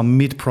was our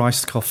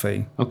mid-priced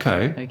coffee.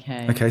 Okay.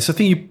 Okay. So I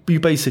think you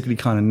basically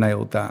kind of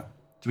nailed that.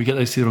 Do we get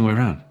those two the wrong way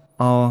around?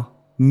 Our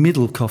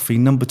middle coffee,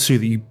 number 2,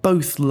 that you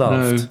both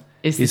loved, No.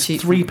 Is the is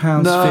cheap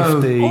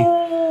 £3.50.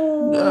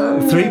 No.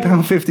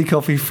 £3.50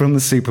 coffee from the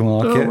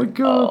supermarket. Oh my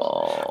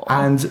God.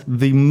 And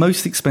the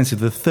most expensive,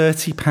 the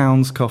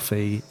 £30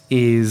 coffee,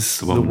 is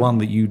the one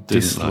that you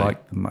dislike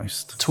like. the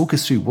most. Talk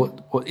us through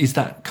what is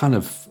that kind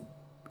of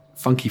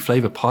funky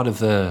flavour part of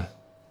the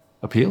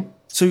appeal?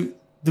 So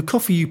the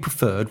coffee you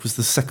preferred was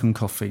the second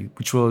coffee,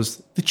 which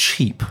was the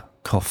cheap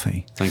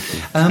coffee. Thank you.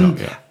 Scott,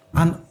 yeah.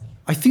 And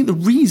I think the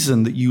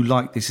reason that you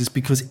like this is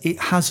because it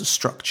has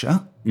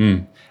structure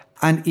and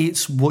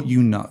it's what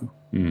you know.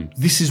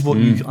 This is what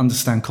you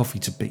understand coffee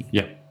to be.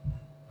 Yeah.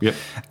 Yeah.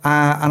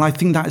 And I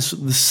think that is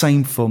the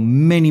same for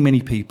many,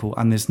 many people,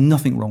 and there's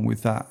nothing wrong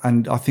with that.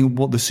 And I think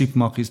what the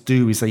supermarkets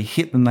do is they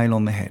hit the nail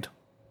on the head.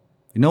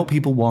 They know what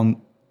people want,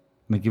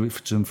 and they give it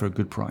to them for a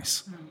good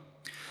price.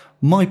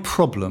 My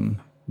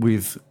problem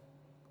with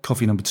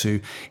coffee number 2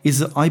 is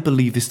that I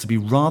believe this to be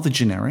rather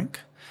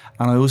generic,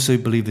 and I also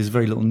believe there's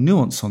very little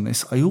nuance on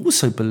this. I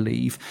also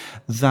believe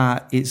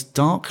that it's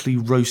darkly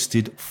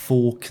roasted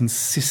for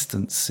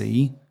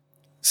consistency.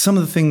 Some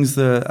of the things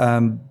that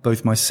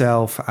both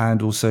myself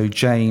and also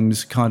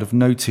James kind of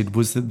noted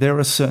was that there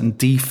are certain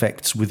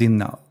defects within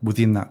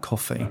that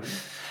coffee.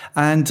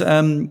 And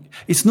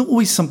it's not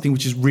always something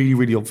which is really,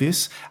 really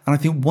obvious. And I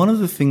think one of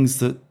the things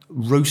that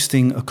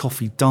roasting a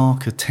coffee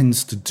darker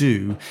tends to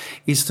do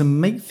is to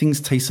make things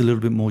taste a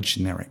little bit more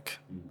generic.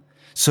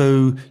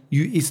 So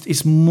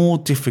it's more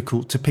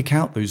difficult to pick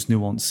out those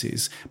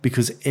nuances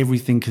because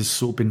everything has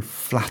sort of been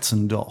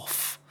flattened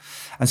off.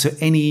 And so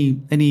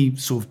any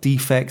sort of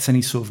defects,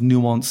 any sort of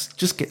nuance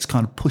just gets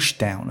kind of pushed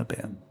down a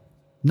bit.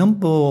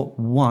 Number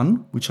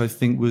 1, which I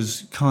think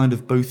was kind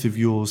of both of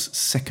yours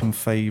second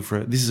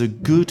favourite, this is a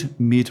good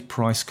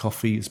mid-price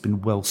coffee. It's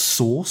been well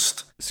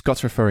sourced.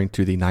 Scott's referring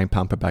to the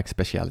 £9 per bag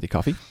specialty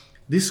coffee.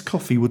 This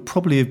coffee would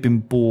probably have been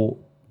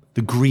bought,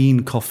 the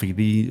green coffee,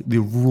 the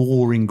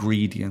raw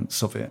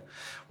ingredients of it,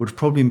 would have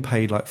probably been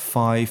paid like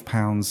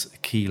 £5 a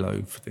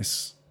kilo for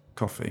this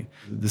coffee.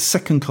 The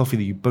second coffee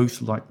that you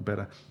both liked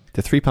better,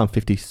 The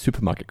 £3.50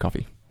 supermarket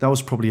coffee. that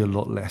was probably a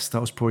lot less.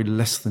 That was probably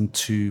less than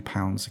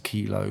 £2 a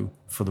kilo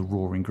for the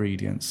raw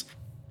ingredients.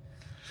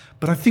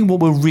 But I think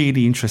what we're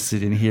really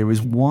interested in here is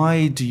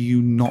why do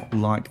you not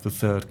like the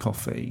third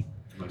coffee?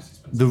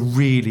 The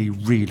really,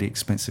 really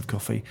expensive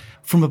coffee.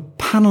 From a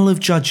panel of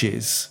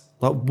judges,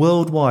 like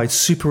worldwide,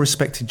 super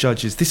respected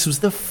judges, this was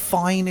the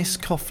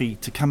finest coffee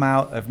to come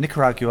out of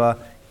Nicaragua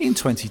in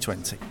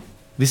 2020.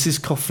 This is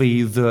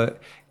coffee that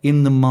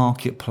in the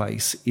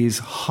marketplace is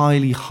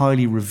highly,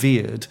 highly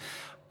revered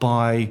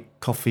by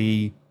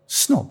coffee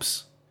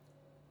snobs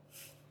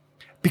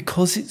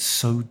because it's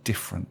so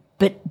different.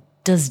 But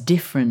does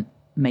different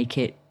make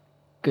it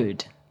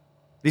good?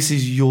 This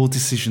is your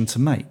decision to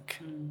make.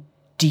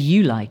 Do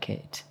you like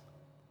it?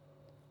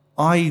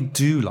 I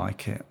do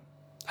like it.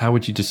 How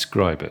would you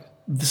describe it?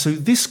 So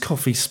this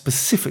coffee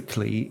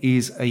specifically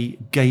is a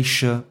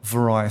geisha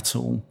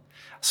varietal.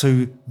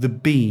 So the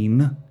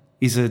bean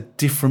is a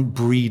different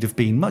breed of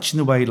bean, much in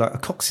the way like a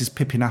Cox's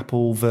Pippin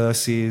apple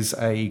versus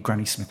a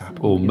Granny Smith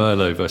apple. Or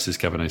Merlot versus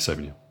Cabernet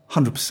Sauvignon?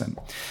 100%.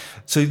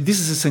 So this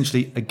is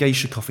essentially a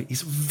geisha coffee.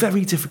 It's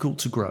very difficult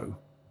to grow.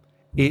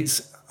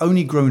 It's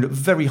only grown at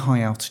very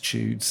high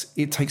altitudes.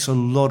 It takes a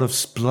lot of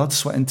blood,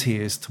 sweat and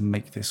tears to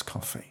make this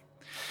coffee.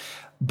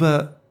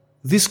 But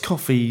this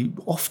coffee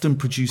often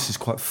produces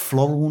quite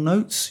floral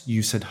notes.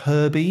 You said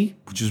herby,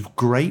 which is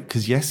great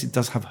because, yes, it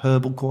does have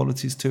herbal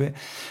qualities to it.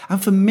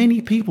 And for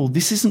many people,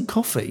 this isn't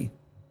coffee.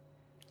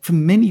 For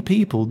many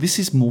people, this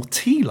is more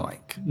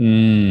tea-like.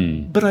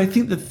 But I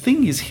think the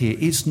thing is here,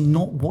 it's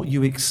not what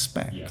you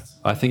expect.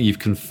 I think you've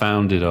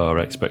confounded our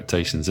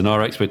expectations, and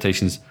our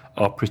expectations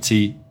are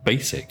pretty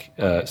basic.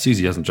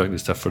 Susie hasn't drunk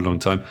this stuff for a long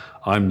time.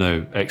 I'm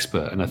no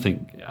expert, and I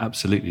think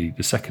absolutely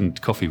the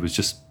second coffee was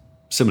just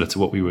similar to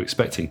what we were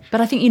expecting.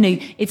 But I think,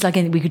 it's like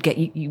we could get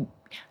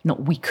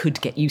not we could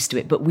get used to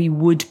it, but we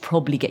would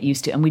probably get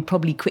used to it, and we'd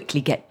probably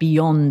quickly get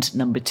beyond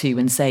number 2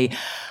 and say,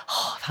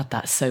 I've had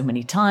that so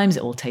many times,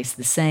 it all tastes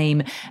the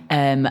same.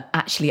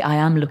 Actually, I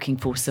am looking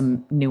for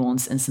some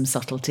nuance and some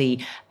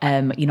subtlety.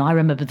 I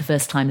remember the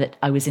first time that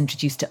I was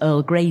introduced to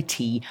Earl Grey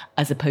tea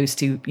as opposed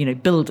to,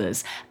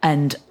 Builders,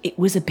 and it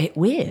was a bit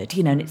weird,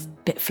 and it's a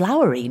bit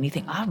flowery, and you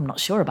think, I'm not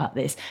sure about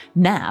this.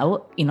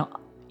 Now,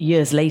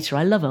 years later,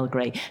 I love Earl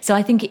Grey. So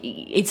I think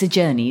it's a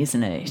journey,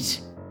 isn't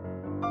it?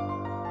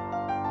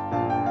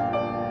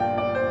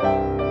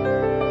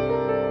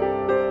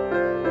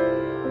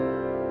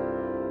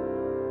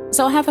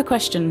 So I have a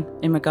question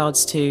in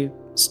regards to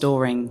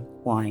storing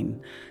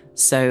wine.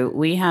 So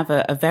we have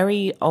a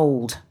very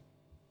old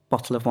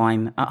bottle of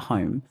wine at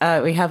home.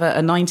 We have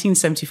a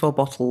 1974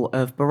 bottle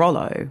of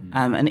Barolo,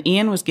 and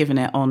Ian was given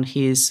it on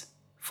his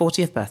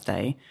 40th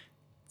birthday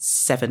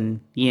 7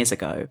 years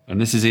ago.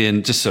 And this is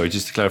Ian, just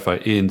to clarify,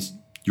 Ian's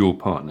your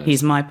partner.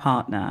 He's my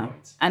partner.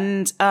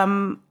 And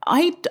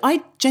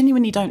I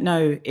genuinely don't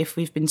know if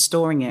we've been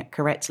storing it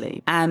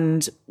correctly.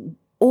 And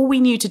all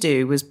we knew to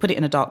do was put it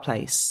in a dark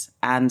place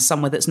and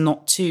somewhere that's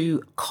not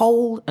too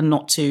cold and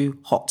not too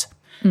hot.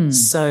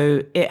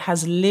 So it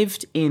has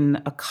lived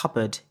in a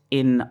cupboard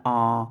in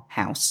our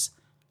house,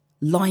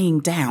 lying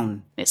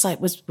down. It's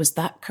like, was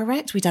that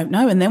correct? We don't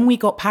know. And then we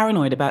got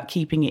paranoid about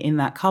keeping it in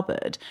that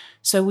cupboard.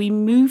 So we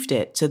moved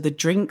it to the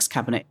drinks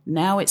cabinet.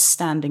 Now it's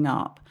standing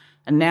up.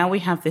 And now we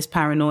have this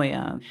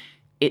paranoia.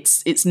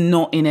 It's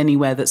not in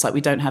anywhere that's like we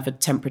don't have a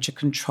temperature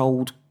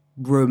controlled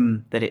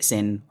room that it's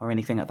in or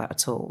anything like that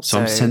at all. So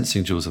I'm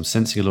sensing, Jules,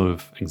 a lot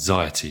of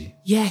anxiety.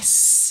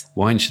 Yes.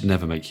 Wine should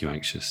never make you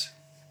anxious.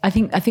 I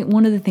think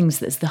one of the things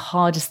that's the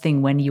hardest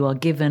thing when you are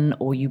given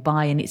or you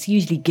buy, and it's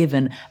usually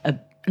given an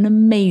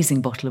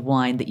amazing bottle of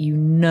wine that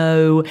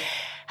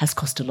has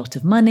cost a lot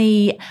of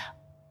money.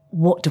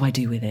 What do I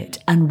do with it?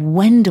 And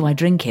when do I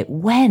drink it?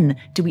 When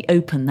do we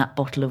open that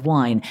bottle of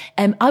wine?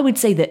 I would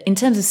say that in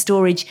terms of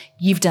storage,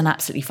 you've done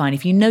absolutely fine.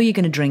 If you know you're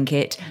going to drink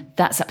it,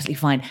 that's absolutely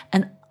fine.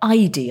 An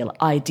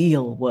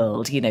ideal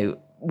world,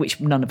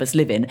 which none of us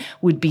live in,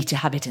 would be to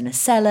have it in a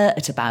cellar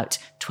at about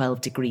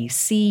 12 degrees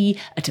C,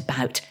 at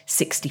about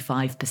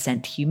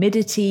 65%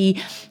 humidity,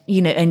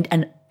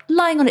 and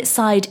lying on its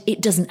side,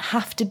 it doesn't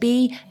have to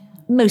be.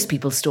 Most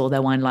people store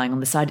their wine lying on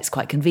the side. It's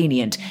quite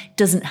convenient.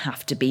 Doesn't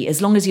have to be,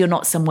 as long as you're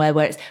not somewhere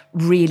where it's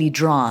really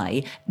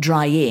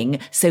drying.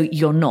 So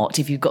you're not,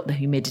 if you've got the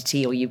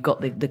humidity or you've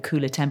got the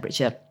cooler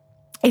temperature,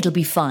 it'll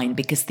be fine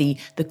because the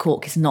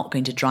cork is not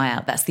going to dry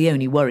out. That's the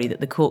only worry, that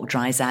the cork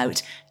dries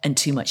out and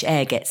too much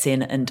air gets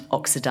in and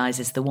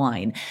oxidizes the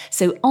wine.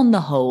 So on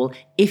the whole,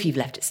 if you've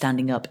left it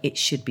standing up, it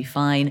should be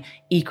fine.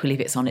 Equally,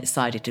 if it's on its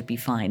side, it would be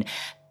fine.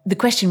 The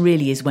question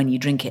really is when you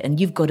drink it, and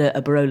you've got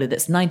a Barolo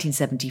that's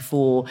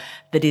 1974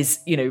 that is,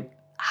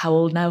 how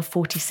old now?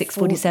 46,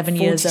 47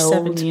 years old?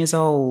 47 years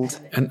old.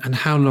 And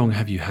how long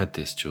have you had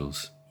this,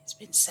 Jules? It's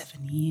been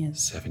 7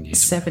 years. 7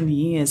 years. 7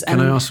 years. Can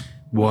I ask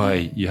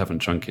why you haven't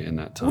drunk it in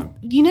that time? Well,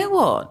 you know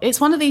what? It's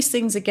one of these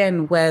things,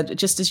 again, where,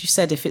 just as you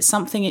said, if it's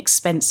something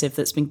expensive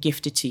that's been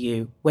gifted to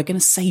you, we're going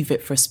to save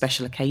it for a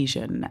special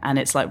occasion. And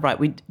it's like,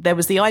 right, there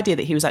was the idea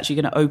that he was actually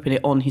going to open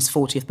it on his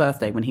 40th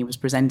birthday when he was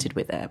presented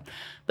with it.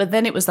 But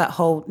then it was that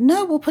whole,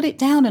 no, we'll put it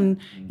down and,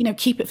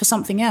 keep it for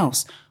something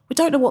else. We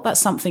don't know what that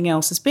something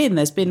else has been.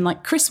 There's been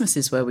like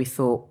Christmases where we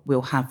thought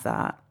we'll have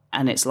that.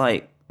 And it's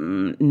like,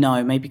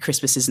 no, maybe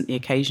Christmas isn't the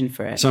occasion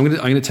for it. So I'm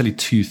going to tell you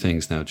two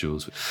things now,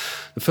 Jules.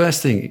 The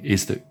first thing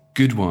is that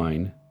good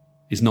wine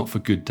is not for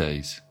good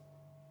days.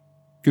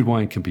 Good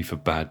wine can be for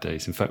bad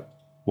days. In fact,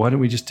 why don't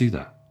we just do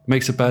that? It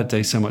makes a bad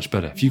day so much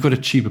better. If you've got a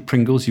tube of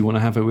Pringles you want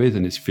to have it with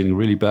and it's feeling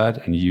really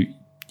bad and you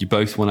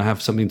both want to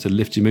have something to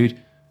lift your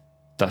mood,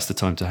 that's the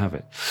time to have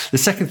it. The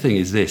second thing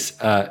is this.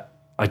 I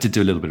did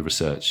do a little bit of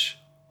research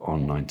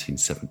on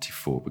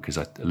 1974 because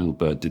a little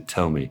bird did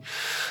tell me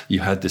you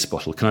had this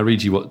bottle. Can I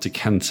read you what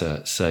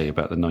Decanter say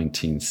about the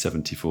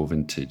 1974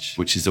 vintage,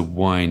 which is a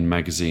wine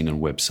magazine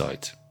and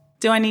website?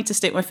 Do I need to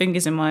stick my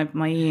fingers in my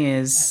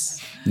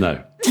ears?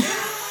 No,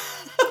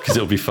 because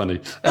it'll be funny.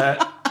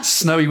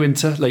 Snowy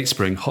winter, late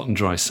spring, hot and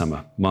dry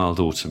summer, mild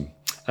autumn.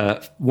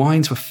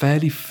 Wines were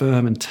fairly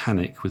firm and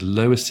tannic with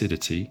low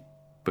acidity,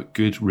 but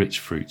good rich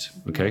fruit.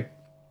 Okay,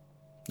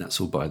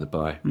 that's all by the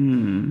by.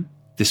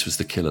 This was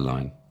the killer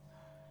line.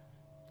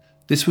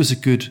 This was a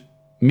good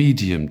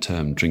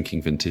medium-term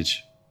drinking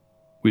vintage,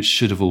 which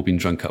should have all been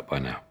drunk up by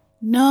now.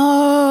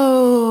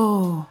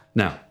 No!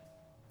 Now,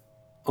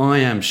 I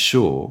am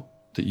sure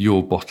that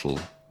your bottle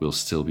will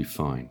still be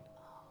fine.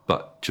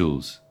 But,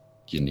 Jules,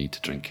 you need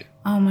to drink it.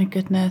 Oh, my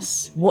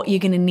goodness. What you're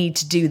going to need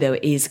to do, though,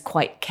 is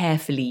quite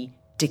carefully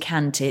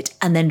decant it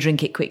and then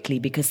drink it quickly,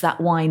 because that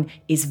wine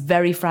is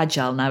very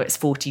fragile. Now it's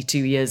 42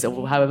 years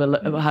or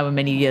however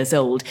many years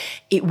old.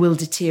 It will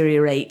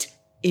deteriorate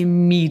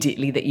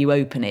immediately that you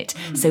open it.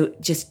 So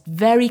just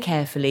very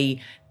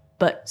carefully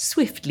but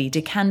swiftly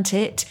decant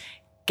it,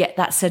 get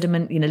that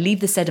sediment,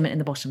 leave the sediment in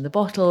the bottom of the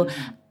bottle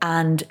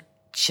and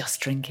just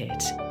drink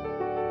it.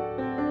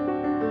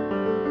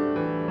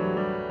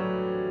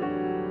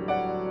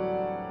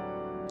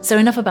 So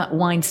enough about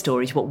wine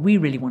storage. What we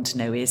really want to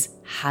know is,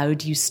 how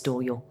do you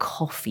store your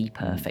coffee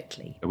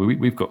perfectly?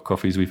 We've got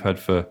coffees we've had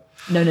for...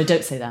 No,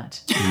 don't say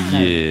that.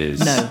 years.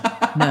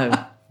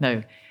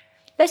 No.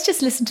 Let's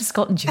just listen to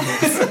Scott and Jules.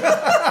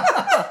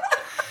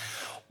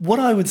 What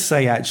I would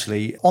say,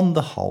 actually, on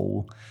the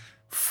whole,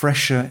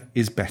 fresher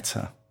is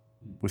better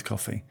with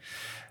coffee.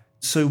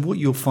 So what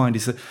you'll find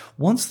is that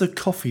once the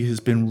coffee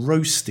has been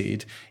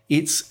roasted,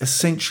 it's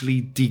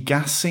essentially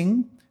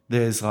degassing.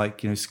 There's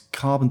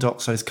carbon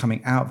dioxide is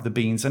coming out of the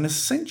beans and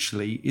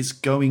essentially it's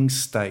going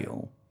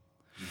stale.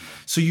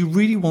 So you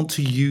really want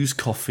to use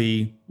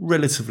coffee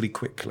relatively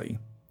quickly.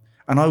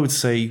 And I would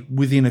say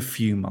within a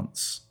few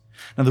months.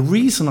 Now, the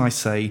reason I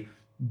say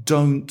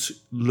don't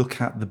look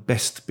at the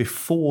best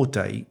before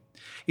date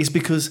is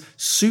because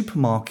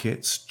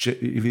supermarkets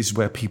is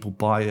where people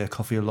buy their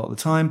coffee a lot of the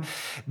time.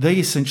 They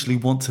essentially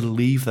want to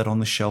leave that on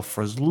the shelf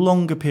for as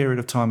long a period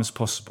of time as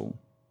possible.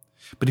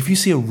 But if you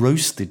see a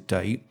roasted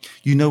date,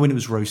 you know when it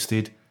was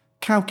roasted,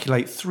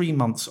 calculate 3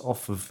 months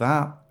off of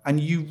that, and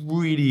you're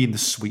really in the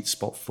sweet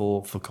spot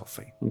for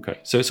coffee. Okay,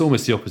 so it's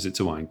almost the opposite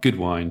to wine. Good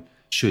wine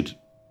should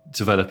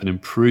develop and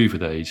improve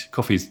with age.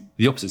 Coffee is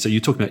the opposite. So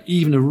you're talking about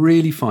even a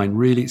really fine,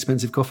 really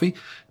expensive coffee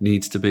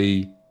needs to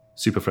be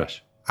super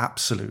fresh.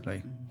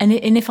 Absolutely. And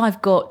if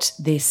I've got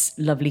this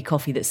lovely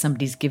coffee that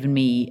somebody's given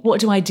me, what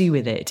do I do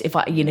with it? If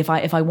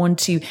I want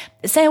to,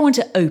 say I want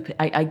to open,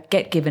 I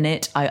get given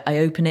it, I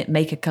open it,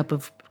 make a cup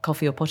of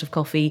coffee or pot of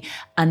coffee,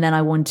 and then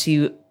I want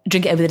to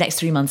drink it over the next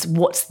 3 months.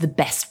 What's the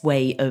best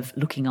way of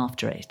looking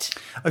after it?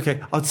 Okay,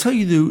 I'll tell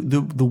you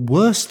the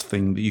worst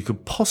thing that you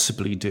could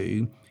possibly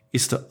do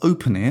is to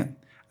open it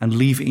and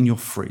leave it in your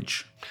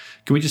fridge.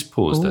 Can we just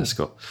pause there,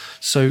 Scott?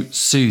 So,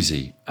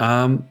 Susie,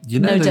 No,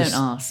 don't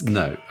ask.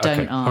 No, don't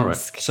okay, ask. all right.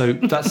 So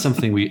that's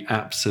something we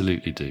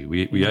absolutely do.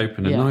 We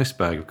open a nice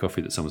bag of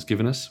coffee that someone's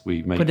given us.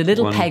 We make put a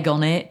little peg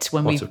on it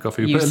when we pot of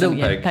coffee. We use put a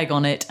little peg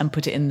on it and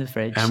put it in the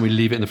fridge. and we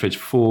leave it in the fridge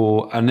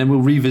and then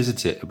we'll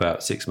revisit it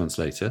about 6 months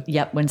later.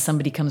 Yep, when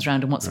somebody comes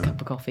around and wants a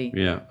cup of coffee.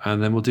 Yeah,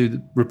 and then we'll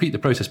repeat the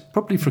process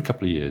probably for a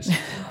couple of years.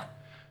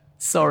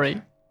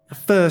 Sorry.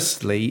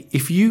 Firstly,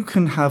 if you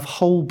can have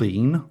whole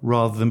bean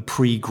rather than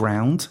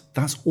pre-ground,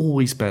 that's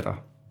always better.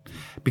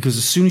 Because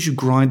as soon as you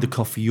grind the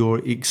coffee, you're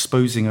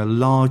exposing a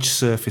large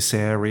surface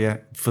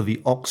area for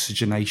the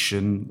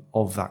oxygenation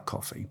of that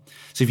coffee.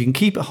 So if you can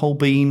keep it whole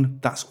bean,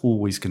 that's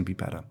always going to be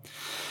better.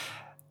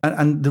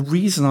 And the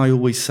reason I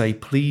always say,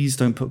 please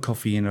don't put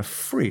coffee in a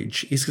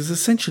fridge is because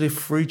essentially a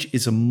fridge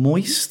is a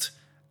moist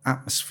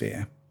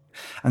atmosphere.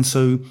 And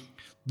so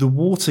the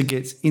water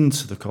gets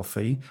into the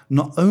coffee.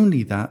 Not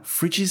only that,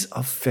 fridges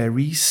are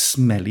very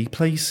smelly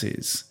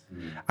places.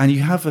 And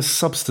you have a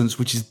substance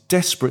which is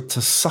desperate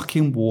to suck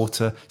in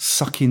water,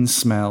 suck in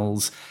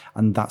smells,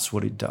 and that's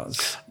what it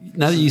does.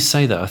 Now that you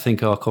say that, I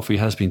think our coffee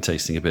has been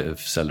tasting a bit of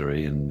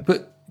celery.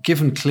 But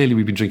given clearly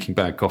we've been drinking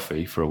bad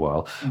coffee for a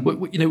while,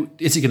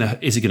 is it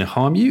going to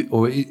harm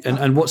you?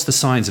 And what's the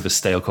signs of a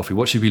stale coffee?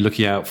 What should we be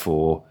looking out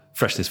for?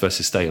 Freshness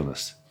versus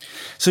staleness.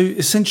 So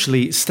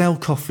essentially, stale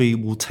coffee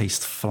will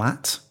taste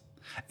flat.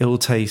 It will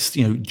taste,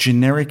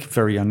 generic,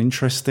 very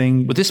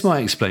uninteresting. But this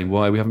might explain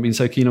why we haven't been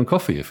so keen on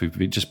coffee if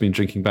we've just been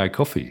drinking bad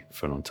coffee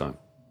for a long time.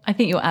 I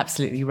think you're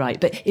absolutely right.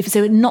 But if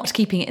so, not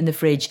keeping it in the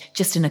fridge,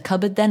 just in a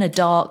cupboard, then a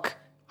dark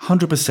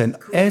 100%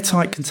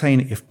 airtight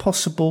container if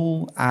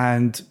possible,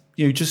 and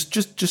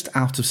just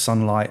out of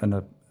sunlight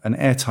and an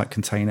airtight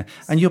container,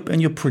 and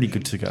you're pretty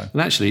good to go.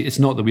 And actually, it's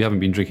not that we haven't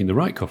been drinking the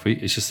right coffee.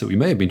 It's just that we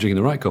may have been drinking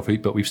the right coffee,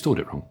 but we've stored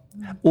it wrong.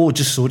 Or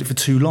just stored it for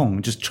too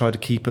long. Just try to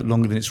keep it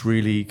longer than it's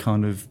really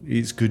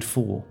it's good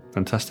for.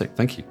 Fantastic.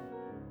 Thank you.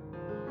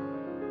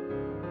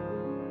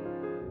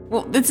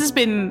 Well, this has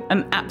been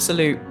an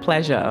absolute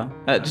pleasure,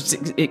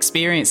 just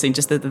experiencing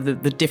just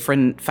the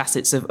different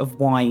facets of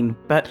wine.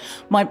 But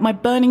my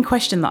burning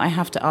question that I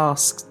have to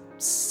ask,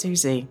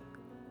 Susie,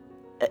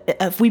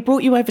 if we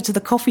brought you over to the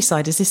coffee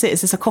side, is this it?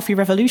 Is this a coffee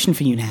revolution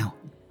for you now?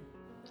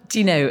 Do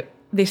you know,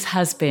 this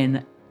has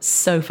been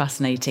so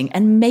fascinating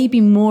and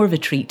maybe more of a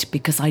treat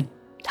because I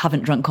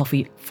haven't drunk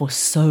coffee for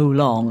so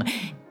long.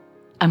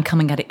 I'm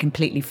coming at it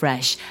completely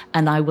fresh,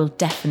 and I will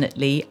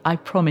definitely, I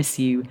promise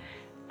you,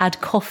 add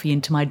coffee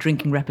into my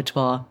drinking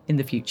repertoire in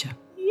the future.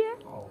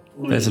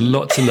 There's a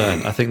lot to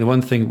learn. I think the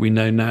one thing we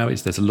know now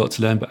is there's a lot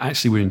to learn, but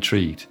actually we're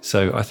intrigued.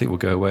 So I think we'll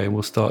go away and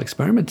we'll start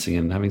experimenting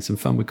and having some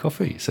fun with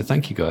coffee. So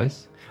thank you,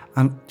 guys.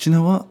 And do you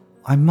know what?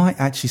 I might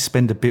actually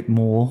spend a bit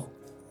more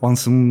on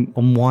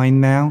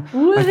wine now.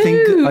 Woohoo!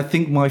 I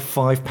think my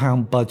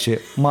 £5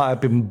 budget might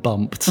have been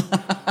bumped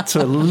to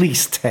at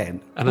least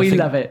 10. And We I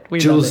think love it. We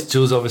Jules, love it.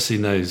 Jules obviously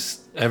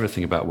knows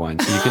everything about wine,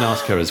 so you can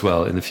ask her as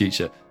well in the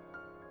future.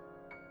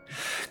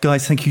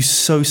 Guys, thank you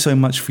so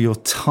much for your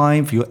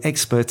time, for your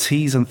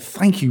expertise, and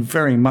thank you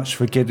very much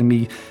for getting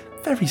me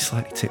very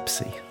slightly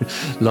tipsy.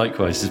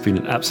 Likewise, it's been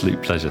an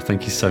absolute pleasure.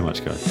 Thank you so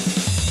much,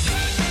 guys.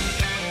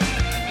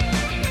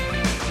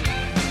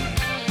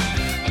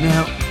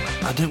 Now,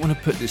 I don't want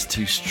to put this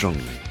too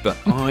strongly, but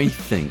I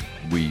think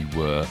we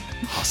were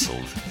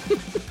hustled.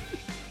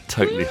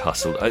 Totally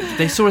hustled.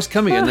 They saw us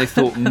coming and they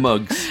thought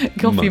mugs.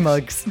 Coffee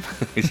mugs.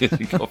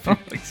 Coffee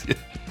mugs,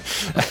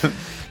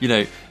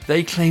 yeah.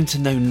 They claim to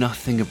know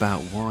nothing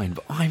about wine,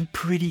 but I'm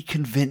pretty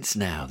convinced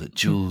now that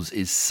Jules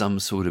is some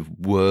sort of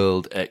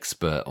world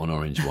expert on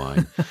orange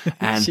wine.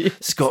 And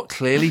Scott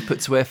clearly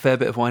puts away a fair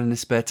bit of wine in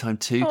his spare time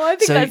too. Oh, I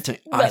think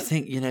I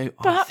think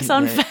perhaps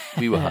unfair.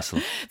 We were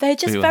hustled. They're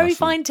just very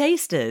fine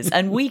tasters,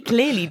 and we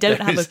clearly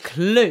don't have a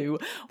clue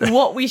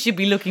what we should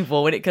be looking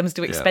for when it comes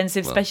to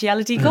expensive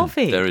specialty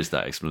coffee. There is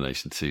that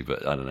explanation too,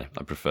 but I don't know.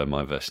 I prefer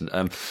my version.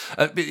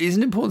 It is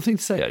an important thing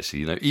to say,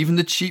 actually. Even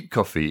the cheap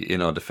coffee,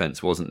 in our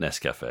defence, wasn't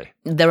Nescafe.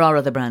 There are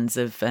other brands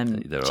of there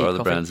cheap are other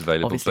coffee, brands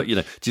available, obviously.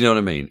 but do you know what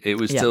I mean? It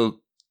was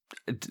still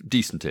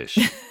decentish.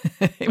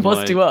 It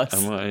was to us.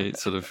 Am I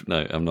sort of?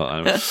 No, I'm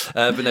not.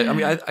 But no, I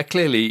mean, I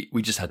clearly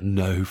we just had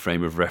no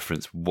frame of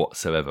reference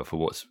whatsoever for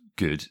what's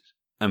good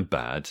and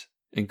bad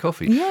in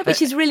coffee. Yeah,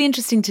 which is really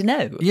interesting to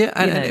know. Yeah,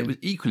 and it was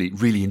equally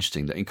really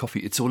interesting that in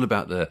coffee it's all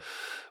about the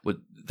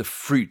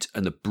fruit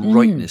and the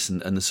brightness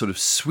and the sort of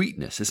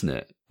sweetness, isn't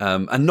it?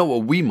 And not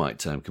what we might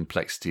term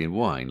complexity in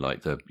wine,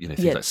 like the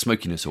things like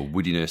smokiness or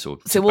woodiness or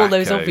so tobacco. All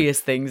those obvious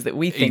things that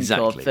we think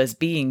of as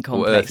being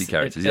complex or earthy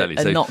characters,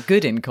 are not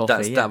good in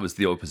coffee. That was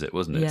the opposite,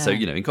 wasn't it? Yeah. So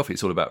in coffee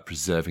it's all about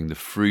preserving the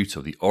fruit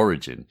or the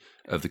origin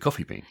of the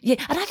coffee bean. Yeah,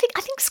 and I think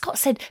Scott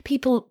said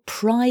people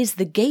prize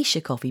the geisha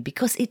coffee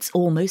because it's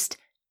almost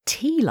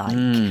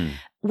tea-like,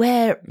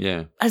 where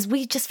as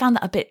we just found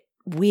that a bit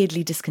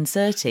weirdly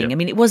disconcerting. Yep. I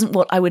mean, it wasn't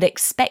what I would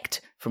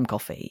expect from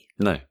coffee.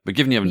 No, but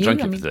given you haven't drunk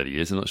it for 30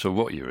 years, I'm not sure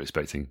what you were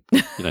expecting.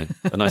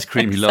 A nice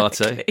creamy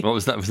latte. What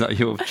was that? Was that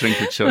your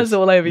drink of choice? That's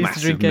all I ever used to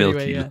Massive drink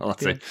milky anyway.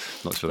 latte.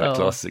 Not sure that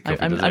classes it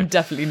coffee. I'm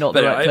definitely not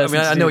the right person.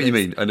 I know what you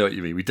mean. I know what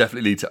you mean. We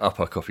definitely need to up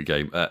our coffee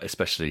game,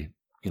 especially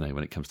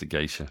when it comes to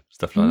geisha,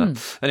 stuff like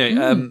that.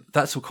 Anyway,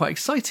 that's all quite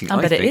exciting. I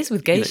bet think. it is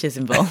with geishas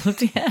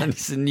involved, yeah. And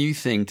it's a new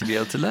thing to be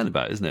able to learn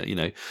about, isn't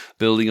it?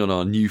 Building on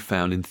our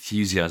newfound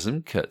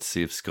enthusiasm,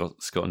 courtesy of Scott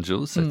and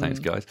Jules. So thanks,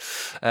 guys.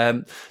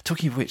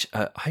 Talking of which,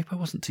 I hope I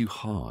wasn't too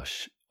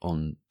harsh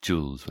on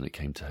Jules when it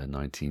came to her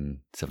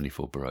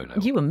 1974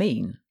 Barolo. You were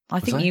mean. I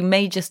think you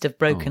may just have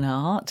broken her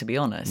heart, to be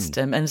honest.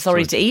 And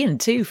sorry to Ian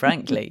too,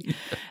 frankly.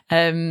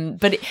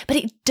 But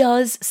it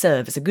does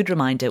serve as a good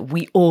reminder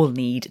we all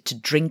need to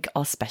drink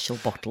our special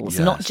bottles,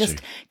 not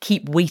just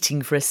keep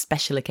waiting for a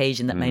special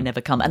occasion that may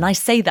never come. And I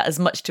say that as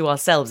much to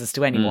ourselves as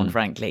to anyone,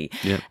 frankly.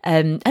 Yeah.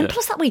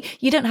 Plus that way,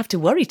 you don't have to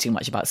worry too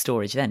much about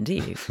storage then, do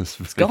you? That's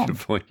a very good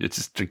point. You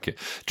just drink it.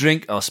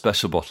 Drink our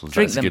special bottles.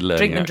 Drink That's them, a good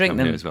learning drink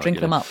them, as well,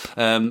 drink them up.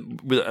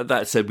 With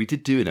that said, we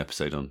did do an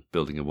episode on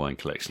building a wine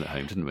collection at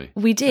home, didn't we?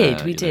 We did.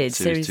 We did.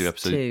 Series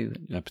 2,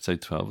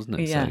 episode 12,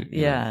 wasn't it?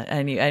 Yeah.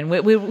 And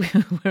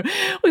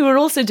we were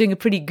also doing a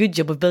pretty good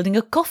job of building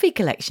a coffee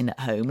collection at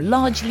home,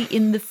 largely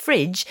in the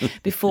fridge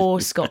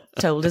before Scott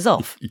told us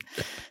off.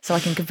 So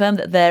I can confirm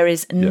that there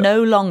is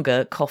no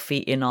longer coffee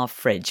in our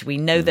fridge. We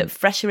know that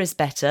fresher is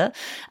better,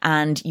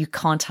 and you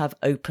can't have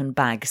open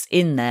bags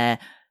in there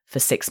for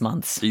 6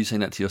 months. Are you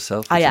saying that to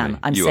yourself? I am.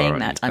 I'm saying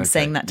that. I'm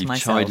saying that to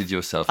myself. You've chided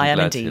yourself. I am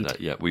glad indeed. To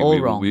hear that. Yeah, all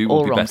wrong. We will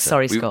all be wrong. better.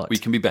 Sorry, Scott. We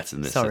can be better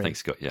than this. Sorry. So thanks,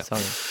 Scott. Yeah.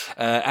 Sorry.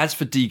 As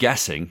for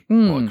degassing,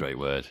 what a great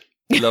word.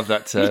 Love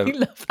that term.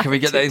 Love that Can we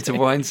get that into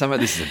wine somehow?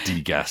 This is a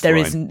degassed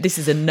wine. This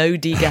is a no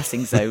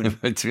degassing zone.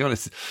 To be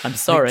honest, I'm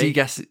sorry.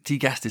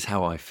 Degassed is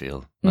how I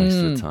feel most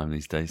of the time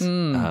these days.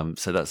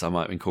 So I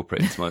might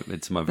incorporate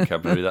into my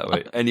vocabulary that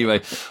way.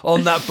 Anyway,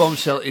 on that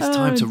bombshell, it's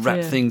time to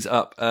wrap things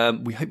up.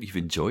 We hope you've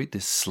enjoyed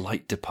this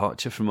slight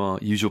departure from our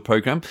usual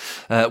programme.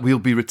 We'll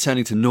be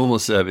returning to normal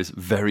service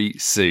very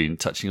soon,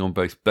 touching on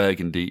both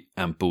Burgundy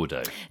and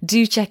Bordeaux.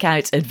 Do check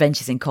out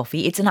Adventures in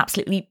Coffee. It's an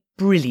absolutely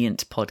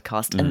brilliant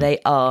podcast, and they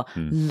are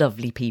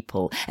lovely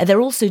people. And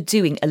they're also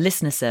doing a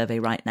listener survey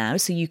right now,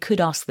 so you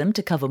could ask them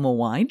to cover more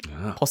wine,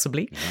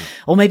 possibly. Yeah.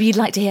 Or maybe you'd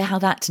like to hear how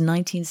that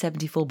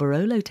 1974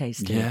 Barolo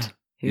tasted. Yeah.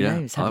 Who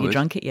knows? Have you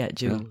drunk it yet,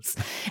 Jules?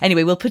 Yeah.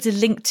 Anyway, we'll put a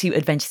link to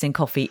Adventures in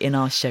Coffee in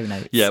our show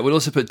notes. Yeah, we'll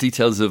also put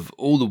details of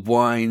all the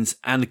wines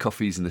and the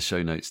coffees in the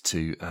show notes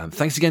too.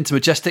 Thanks again to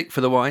Majestic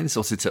for the wines,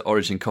 also to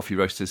Origin Coffee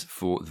Roasters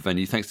for the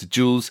venue. Thanks to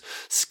Jules,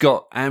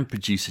 Scott and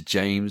producer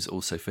James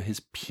also for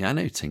his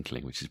piano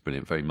tinkling, which is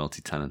brilliant. Very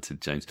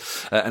multi-talented, James.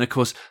 And of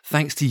course,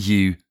 thanks to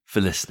you for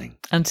listening.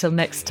 Until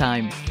next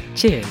time,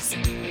 cheers.